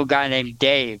really cool guy named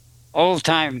Dave.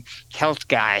 Old-time health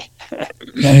guy.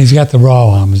 And he's got the raw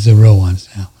almonds, the real ones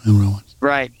now, the real ones.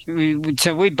 Right.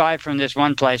 So we buy from this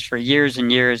one place for years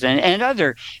and years.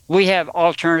 And we have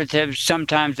alternatives.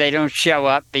 Sometimes they don't show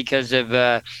up because of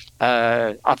a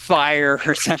fire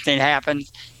or something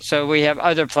happens. So we have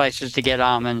other places to get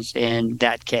almonds in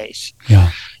that case.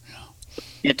 Yeah.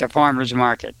 At the farmer's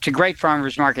market. It's a great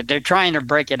farmer's market. They're trying to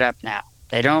break it up now.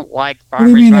 They don't like What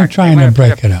farmer's do you mean market. they're trying to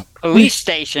break it up? Police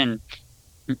station.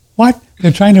 What?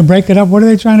 They're trying to break it up? What are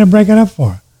they trying to break it up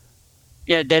for?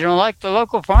 Yeah, they don't like the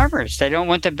local farmers. They don't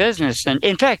want the business. And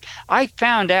in fact, I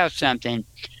found out something.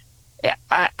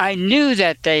 I knew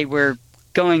that they were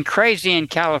going crazy in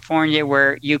California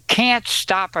where you can't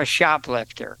stop a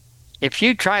shoplifter. If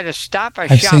you try to stop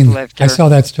a shoplifter, I saw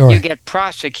that story. You get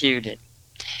prosecuted.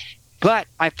 But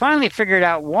I finally figured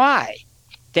out why.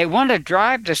 They want to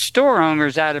drive the store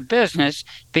owners out of business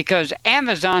because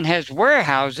Amazon has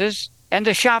warehouses and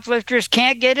the shoplifters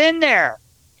can't get in there.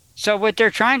 So what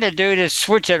they're trying to do is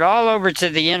switch it all over to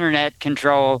the internet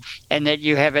control, and that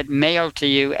you have it mailed to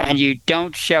you and you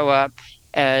don't show up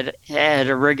at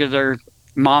a regular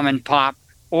mom and pop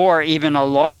or even a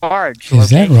large location. Is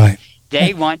that right?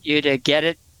 They want you to get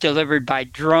it delivered by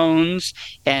drones,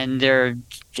 and they're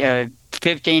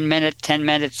 15-minute,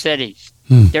 10-minute cities.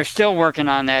 They're still working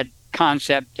on that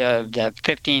concept of the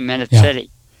 15-minute city.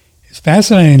 It's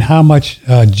fascinating how much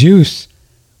juice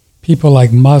people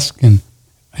like Musk and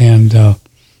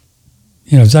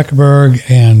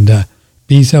Zuckerberg and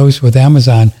Bezos with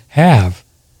Amazon have.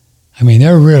 I mean,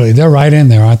 they're right in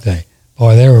there, aren't they?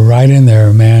 Boy, they were right in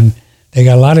there, man. They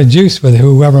got a lot of juice with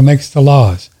whoever makes the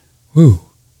laws. Woo,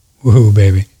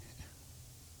 baby.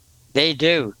 They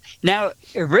do. Now,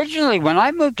 originally, when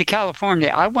I moved to California,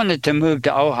 I wanted to move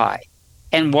to Ojai.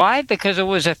 And why? Because it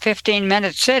was a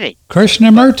 15-minute city.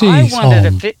 Krishnamurti's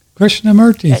home.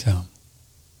 Krishnamurti's home.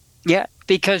 Yeah,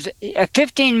 because a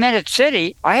 15-minute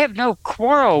city, I have no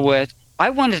quarrel with. I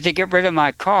wanted to get rid of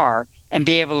my car and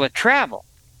be able to travel.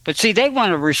 But see, they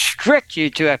want to restrict you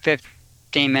to a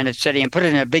 15-minute city and put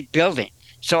it in a big building.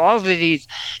 So all of these,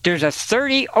 there's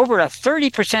over a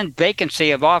 30%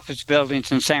 vacancy of office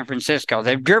buildings in San Francisco.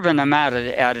 They've driven them out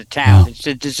of town. It's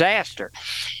a disaster.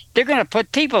 They're going to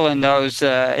put people in those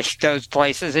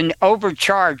places and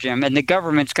overcharge them, and the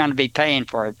government's going to be paying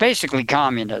for it. Basically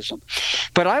communism.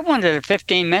 But I wanted a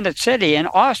 15-minute city. In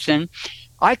Austin,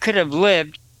 I could have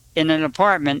lived in an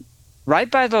apartment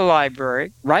right by the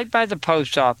library, right by the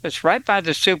post office, right by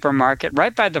the supermarket,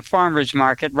 right by the farmer's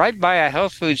market, right by a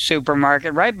health food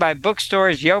supermarket, right by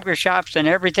bookstores, yoga shops, and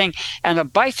everything, and a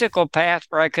bicycle path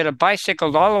where I could have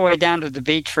bicycled all the way down to the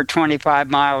beach for 25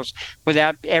 miles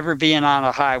without ever being on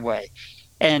a highway.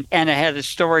 And it had a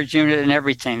storage unit and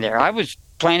everything there. I was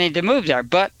planning to move there,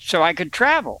 but so I could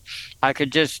travel. I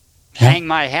could just hang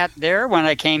my hat there when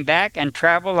I came back and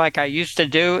travel like I used to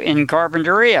do in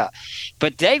Carpinteria.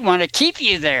 But they want to keep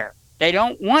you there. They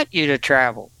don't want you to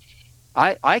travel.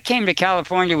 I came to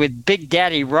California with Big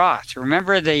Daddy Ross.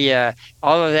 Remember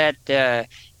all of that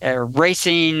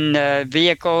racing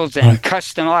vehicles and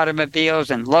custom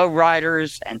automobiles and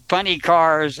lowriders and funny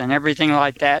cars and everything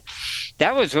like that.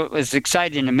 That was what was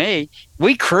exciting to me.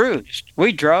 We cruised.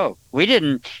 We drove. We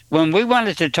didn't. When we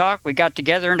wanted to talk, we got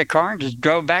together in the car and just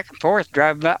drove back and forth,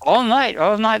 drove back all night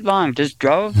long. Just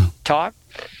drove, talked.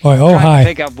 Boy, Ojai. To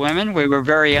pick up women. We were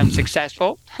very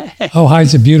unsuccessful.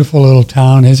 Ojai's a beautiful little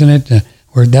town, isn't it?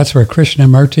 That's where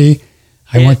Krishnamurti.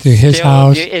 I went to his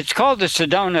house. It's called the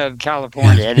Sedona of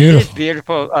California. Yeah, it is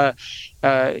beautiful.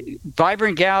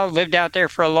 Vibrant gal, lived out there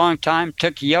for a long time.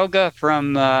 Took yoga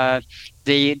from the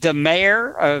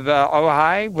mayor of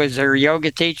Ojai, was her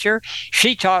yoga teacher.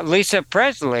 She taught Lisa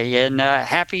Presley in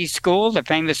Happy School, the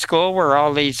famous school where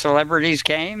all these celebrities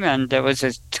came, and was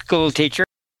a school teacher,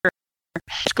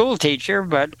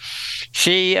 but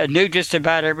she knew just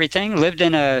about everything. Lived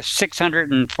in a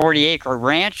 640-acre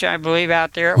ranch, I believe,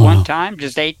 out there at one time.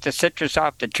 Just ate the citrus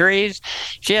off the trees.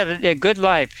 She had a good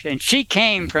life, and she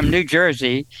came from New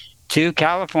Jersey to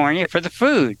California for the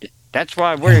food. That's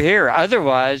why we're here.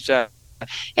 Otherwise,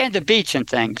 and the beach and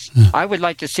things. I would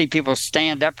like to see people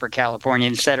stand up for California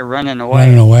instead of running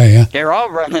away. Yeah. They're all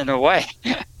running away.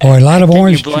 Boy, a lot of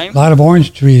orange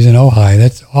trees in Ojai.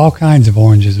 That's all kinds of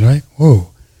oranges, right?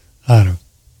 Whoa, a lot of.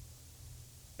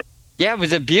 Yeah, it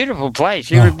was a beautiful place.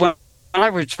 When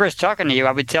I was first talking to you,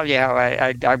 I would tell you how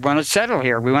I want to settle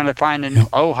here. We want to find an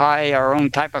Ojai, our own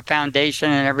type of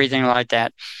foundation and everything like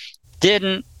that.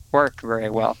 Didn't work very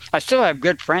well. I still have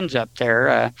good friends up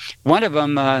there. One of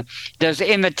them does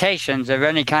imitations of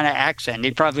any kind of accent.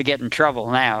 He'd probably get in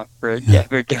trouble now for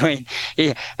doing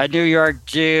a New York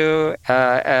Jew,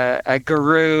 a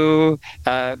guru,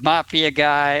 mafia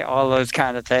guy, all those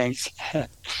kind of things.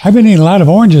 I've been eating a lot of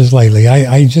oranges lately.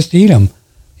 I just eat them,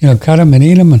 cut them and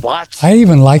eat them. And lots. I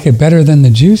even like it better than the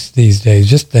juice these days,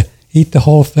 just to eat the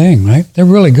whole thing, right? They're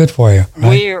really good for you,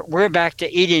 right? We're back to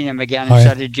eating them again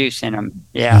instead of juicing them.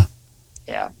 Yeah.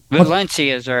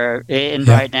 Valencias are in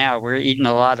right now. We're eating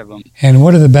a lot of them. And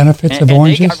what are the benefits of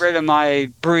oranges? They got rid of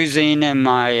my bruising and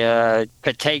my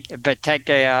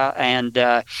petechia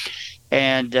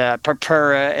and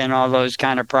purpura and all those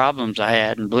kind of problems I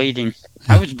had and bleeding.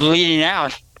 I was bleeding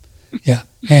out. Yeah.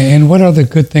 And what other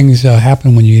good things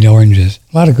happen when you eat oranges?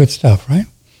 A lot of good stuff, right?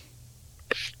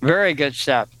 Very good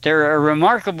stuff. They're a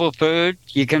remarkable food.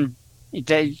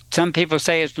 Some people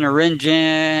say it's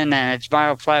naringin and it's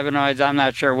bioflavonoids. I'm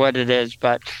not sure what it is,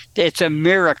 but it's a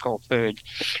miracle food.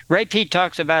 Ray Peat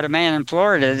talks about a man in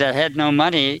Florida that had no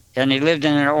money and he lived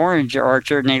in an orange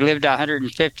orchard and he lived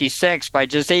 156 by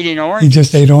just eating oranges. He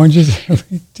just ate oranges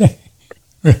every day.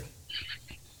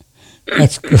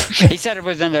 That's good. He said it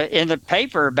was in the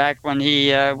paper back when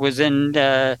he was in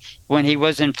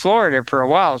Florida for a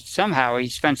while. Somehow he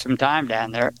spent some time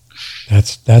down there.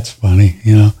 That's funny,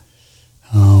 you know.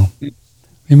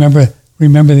 Remember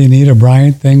the Anita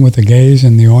Bryant thing with the gays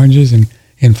and the oranges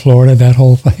in Florida? That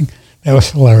whole thing, that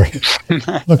was hilarious.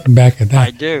 Looking back at that,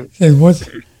 I do. It was.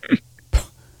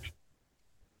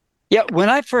 Yeah, when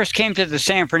I first came to the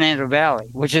San Fernando Valley,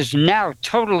 which is now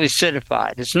totally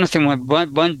citified, it's nothing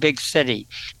but one big city.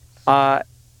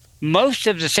 Most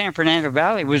of the San Fernando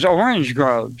Valley was orange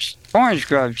groves. Orange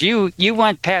groves. You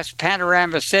went past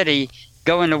Panorama City,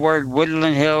 going toward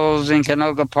Woodland Hills and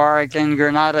Canoga Park and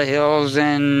Granada Hills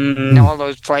and all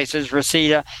those places,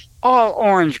 Reseda, all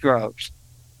orange groves.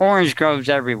 Orange groves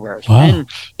everywhere. Wow. And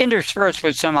interspersed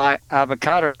with some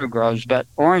avocado groves, but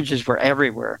oranges were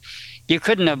everywhere. You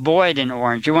couldn't avoid an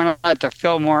orange. You wanted to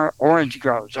fill more orange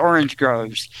groves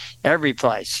every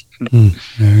place. Well,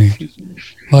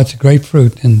 it's a great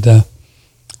fruit, and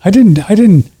I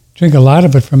didn't drink a lot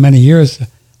of it for many years.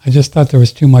 I just thought there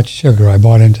was too much sugar. I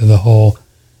bought into the whole,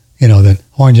 that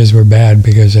oranges were bad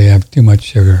because they have too much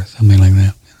sugar, something like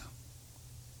that.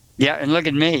 Yeah, and look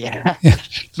at me. Yeah.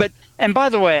 And by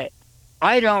the way,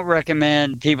 I don't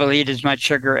recommend people eat as much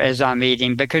sugar as I'm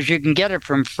eating because you can get it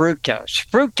from fructose.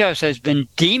 Fructose has been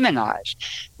demonized.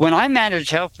 When I managed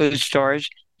health food stores,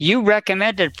 you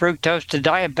recommended fructose to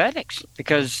diabetics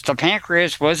because the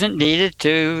pancreas wasn't needed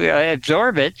to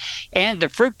absorb it, and the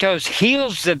fructose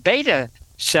heals the beta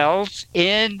cells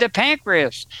in the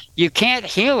pancreas. You can't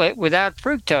heal it without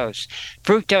fructose.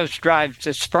 Fructose drives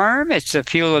the sperm. It's the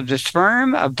fuel of the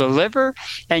sperm, of the liver,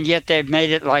 and yet they've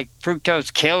made it like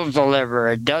fructose kills the liver.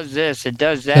 It does this, it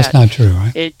does that. That's not true,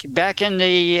 right? Back in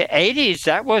the 80s,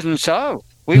 that wasn't so.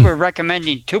 We were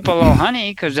recommending Tupelo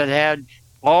honey because it had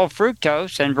all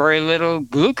fructose and very little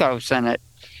glucose in it,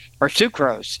 or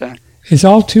sucrose. Is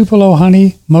all Tupelo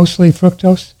honey mostly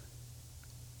fructose?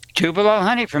 Tupelo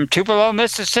honey from Tupelo,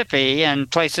 Mississippi, and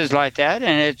places like that,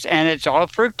 and it's all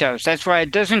fructose. That's why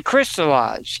it doesn't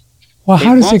crystallize. Well,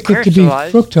 how does it get to be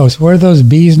fructose? Where do those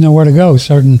bees know where to go?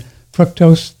 Certain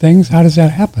fructose things? How does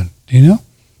that happen? Do you know?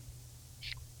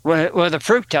 Well, the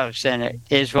fructose in it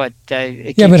is what.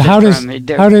 Yeah, but how does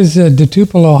the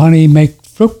Tupelo honey make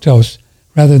fructose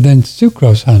rather than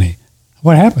sucrose honey?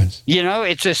 What happens?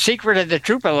 It's a secret of the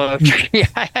Tupelo tree.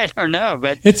 I don't know,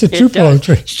 but it's a Tupelo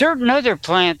tree. Certain other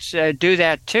plants do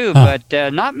that too, but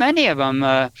not many of them.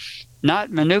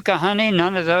 Not Manuka honey,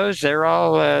 none of those. They're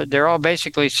all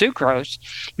basically sucrose.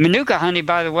 Manuka honey,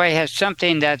 by the way, has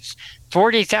something that's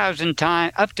 40,000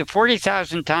 times, up to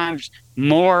 40,000 times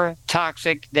more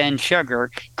toxic than sugar,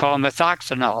 called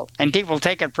methoxynol, and people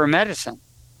take it for medicine.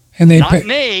 And they not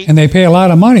me. And they pay a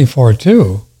lot of money for it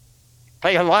too.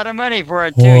 Pay a lot of money for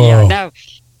it too. Whoa. Yeah. Now,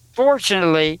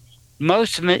 fortunately,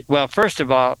 first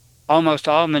of all, almost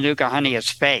all Manuka honey is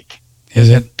fake. Is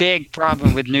There's it? a big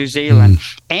problem with New Zealand,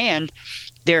 and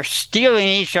they're stealing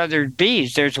each other's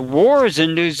bees. There's wars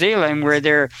in New Zealand where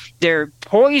they're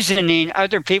poisoning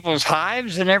other people's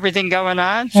hives and everything going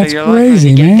on. So That's you're crazy,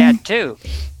 likely to get man. that too.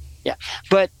 Yeah,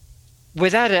 but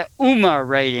without an UMA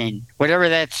rating, whatever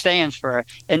that stands for,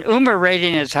 an UMA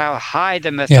rating is how high the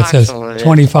methoxyl is.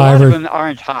 25 a lot or of them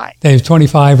aren't high. They have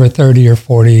 25 or 30 or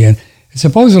 40, and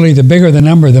supposedly the bigger the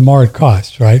number, the more it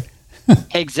costs, right?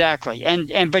 Exactly,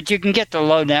 but you can get the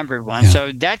low numbered one,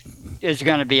 so that is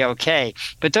going to be okay.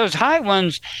 But those high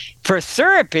ones, for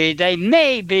therapy, they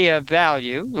may be of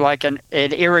value, like an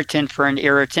irritant for an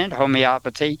irritant,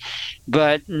 homeopathy.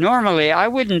 But normally, I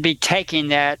wouldn't be taking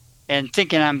that and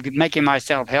thinking I'm making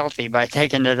myself healthy by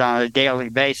taking it on a daily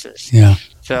basis. Yeah.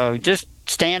 So just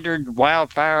standard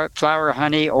wildflower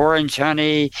honey, orange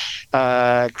honey,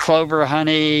 clover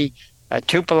honey,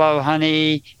 Tupelo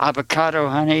honey, avocado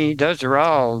honey. Those are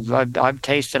all, I've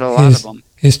tasted a lot of them.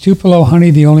 Is Tupelo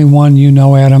honey the only one you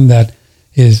know, Adam, that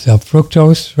is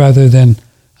fructose rather than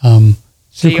sucrose?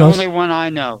 The only one I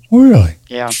know. Oh, really?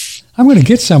 Yeah. I'm going to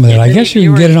get some of that. I guess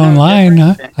you can get it online,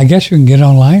 huh? I guess you can get it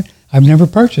online. I've never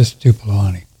purchased Tupelo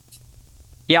honey.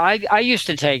 Yeah, I used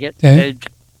to take it. Okay.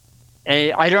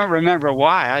 I don't remember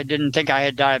why. I didn't think I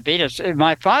had diabetes.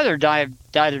 My father died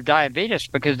of diabetes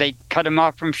because they cut him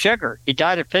off from sugar. He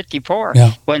died at 54,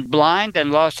 went blind,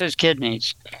 and lost his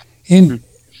kidneys. In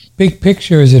big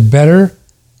picture, is it better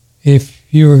if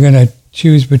you were going to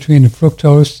choose between a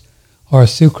fructose or a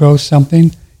sucrose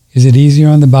something? Is it easier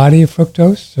on the body, a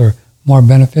fructose, or more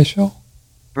beneficial?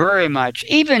 Very much.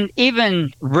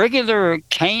 Even regular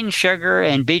cane sugar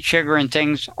and beet sugar and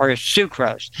things are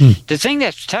sucrose. The thing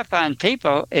that's tough on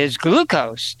people is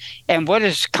glucose. And what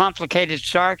is complicated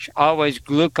starch? Always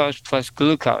glucose plus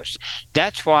glucose.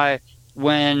 That's why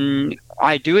when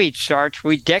I do eat starch,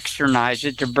 we dextrinize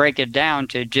it to break it down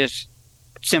to just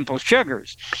simple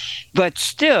sugars. But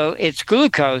still, it's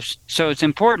glucose, so it's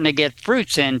important to get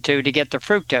fruits into to get the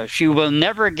fructose. You will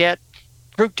never get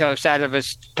fructose out of a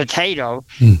potato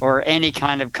or any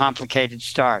kind of complicated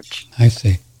starch. I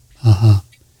see. I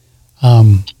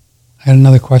had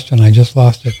another question. I just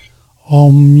lost it.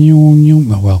 Oh,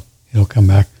 well, it'll come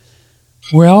back.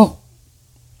 Well,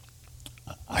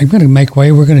 I'm going to make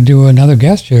way. We're going to do another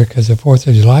guest here because the 4th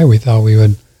of July, we thought we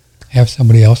would have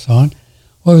somebody else on.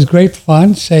 Well, it was great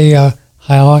fun. Say hi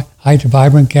to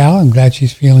Vibrant Gal. I'm glad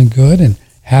she's feeling good and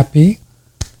happy.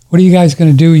 What are you guys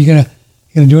going to do? You going to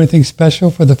do anything special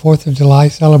for the 4th of July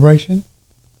celebration?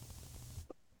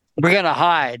 We're going to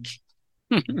hide.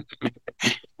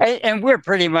 And we're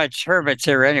pretty much hermits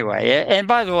here anyway. And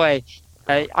by the way,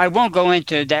 I won't go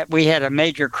into that. We had a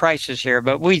major crisis here,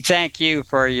 but we thank you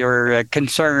for your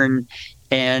concern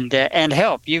and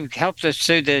help. You helped us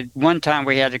through the one time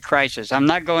we had a crisis. I'm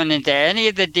not going into any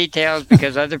of the details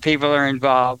because other people are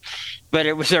involved, but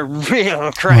it was a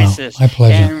real crisis. Well, my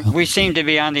pleasure. And we seem to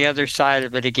be on the other side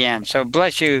of it again. So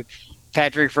bless you,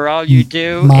 Patrick, for all you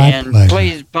do. My pleasure.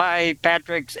 Please buy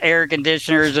Patrick's air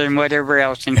conditioners and whatever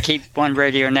else and keep One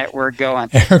Radio Network going.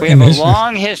 We have a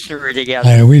long history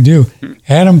together. We do.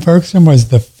 Adam Bergstrom was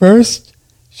the first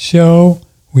show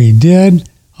we did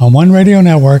on One Radio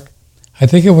Network. I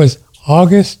think it was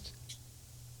August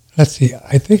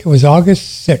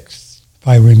 6th, if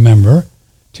I remember,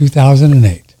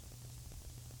 2008.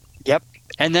 Yep.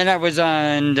 And then I was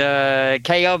on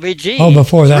KLBG. Oh,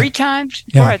 before that. 3 times?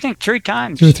 Yeah. I think 3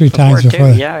 times. 2 or 3 times before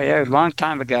that. Yeah, a long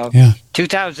time ago. Yeah.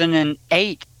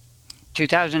 2008,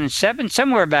 2007,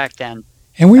 somewhere back then.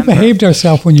 And we behaved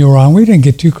ourselves when you were on. We didn't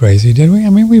get too crazy, did we? I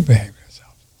mean, we behaved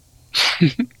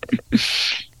ourselves.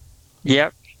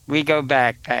 Yep. We go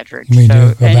back, Patrick. We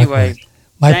do go anyway, back.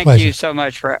 My thank pleasure. you so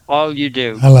much for all you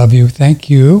do. I love you. Thank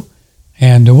you.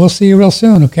 And we'll see you real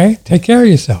soon, okay? Take care of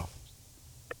yourself.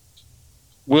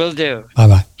 Will do.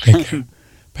 Bye-bye. Take care.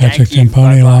 Patrick Thank you.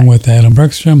 Timpone along with Adam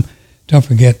Bergstrom. Don't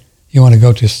forget, you want to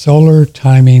go to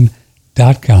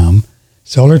solartiming.com.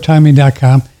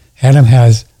 Solartiming.com. Adam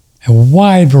has a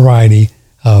wide variety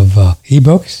of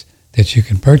ebooks that you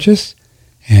can purchase.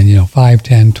 And, $5,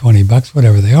 $10, $20,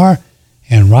 whatever they are.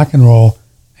 And rock and roll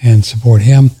and support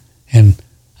him. And,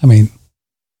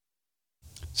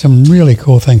 some really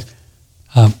cool things.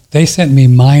 They sent me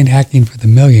Mind Hacking for the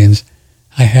Millions.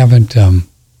 I haven't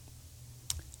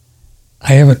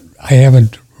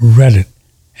read it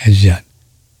as yet,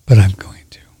 but I'm going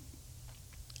to.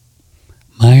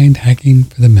 Mind Hacking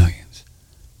for the Millions.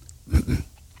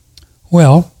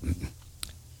 Well,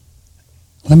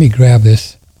 let me grab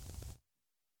this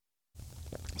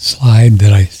slide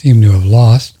that I seem to have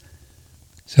lost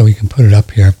so we can put it up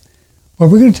here. Well,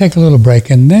 we're going to take a little break,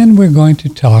 and then we're going to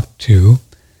talk to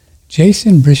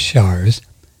Jason Brisharz.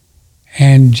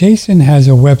 And Jason has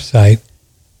a website,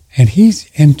 and he's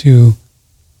into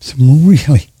some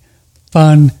really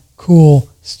fun, cool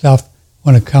stuff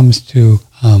when it comes to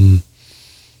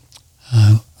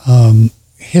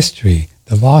history,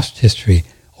 the lost history,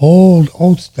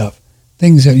 old stuff,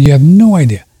 things that you have no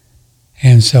idea.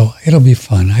 And so it'll be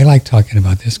fun. I like talking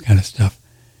about this kind of stuff.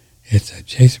 It's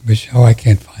Jason Brisharz. Oh, I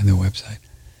can't find the website.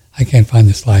 I can't find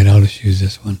the slide. I'll just use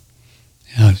this one.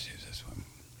 Yeah, I'll just use this one.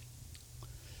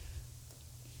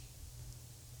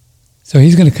 So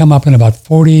he's going to come up in about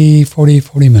 40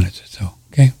 minutes or so,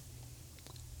 okay?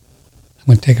 I'm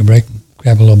going to take a break and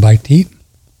grab a little bite to eat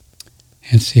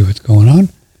and see what's going on.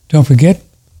 Don't forget,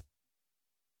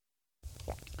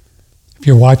 if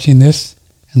you're watching this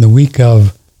in the week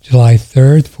of July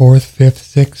 3rd, 4th, 5th,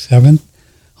 6th, 7th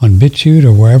on BitChute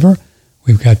or wherever,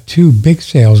 we've got 2 big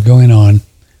sales going on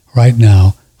right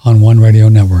now on One Radio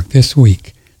Network this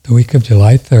week, the week of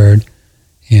July 3rd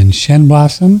in Shen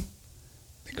Blossom,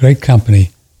 the great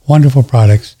company, wonderful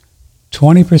products,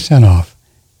 20% off,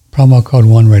 promo code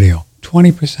One Radio,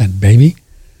 20%, baby.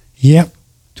 Yep,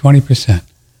 20%.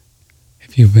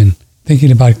 If you've been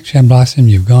thinking about Shen Blossom,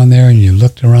 you've gone there and you've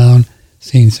looked around,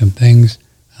 seen some things,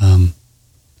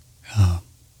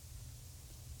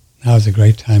 now is a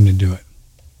great time to do it.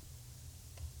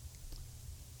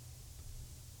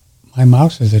 My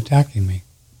mouse is attacking me.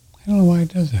 I don't know why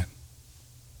it does that.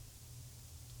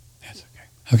 That's okay.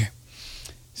 Okay.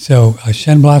 So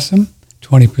Shen Blossom,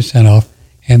 20% off.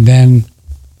 And then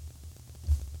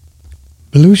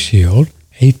Blue Shield,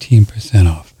 18%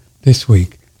 off this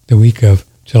week, the week of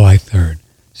July 3rd.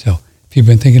 So if you've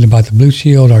been thinking about the Blue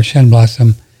Shield or Shen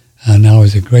Blossom, now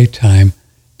is a great time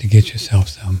to get yourself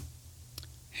some.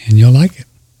 And you'll like it.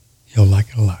 You'll like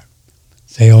it a lot.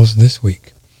 Sales this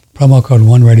week. Promo code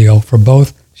OneRadio for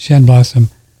both Shen Blossom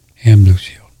and Blue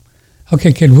Shield.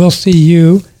 Okay, kid, we'll see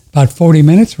you about 40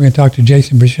 minutes. We're going to talk to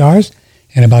Jason Brichars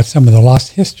and about some of the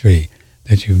lost history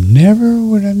that you never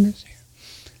would understand.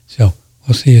 So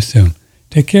we'll see you soon.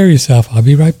 Take care of yourself. I'll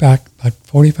be right back, about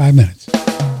 45 minutes.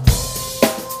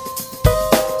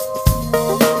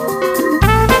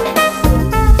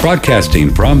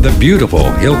 Broadcasting from the beautiful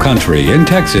Hill Country in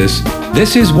Texas,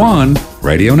 this is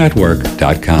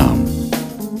OneRadioNetwork.com.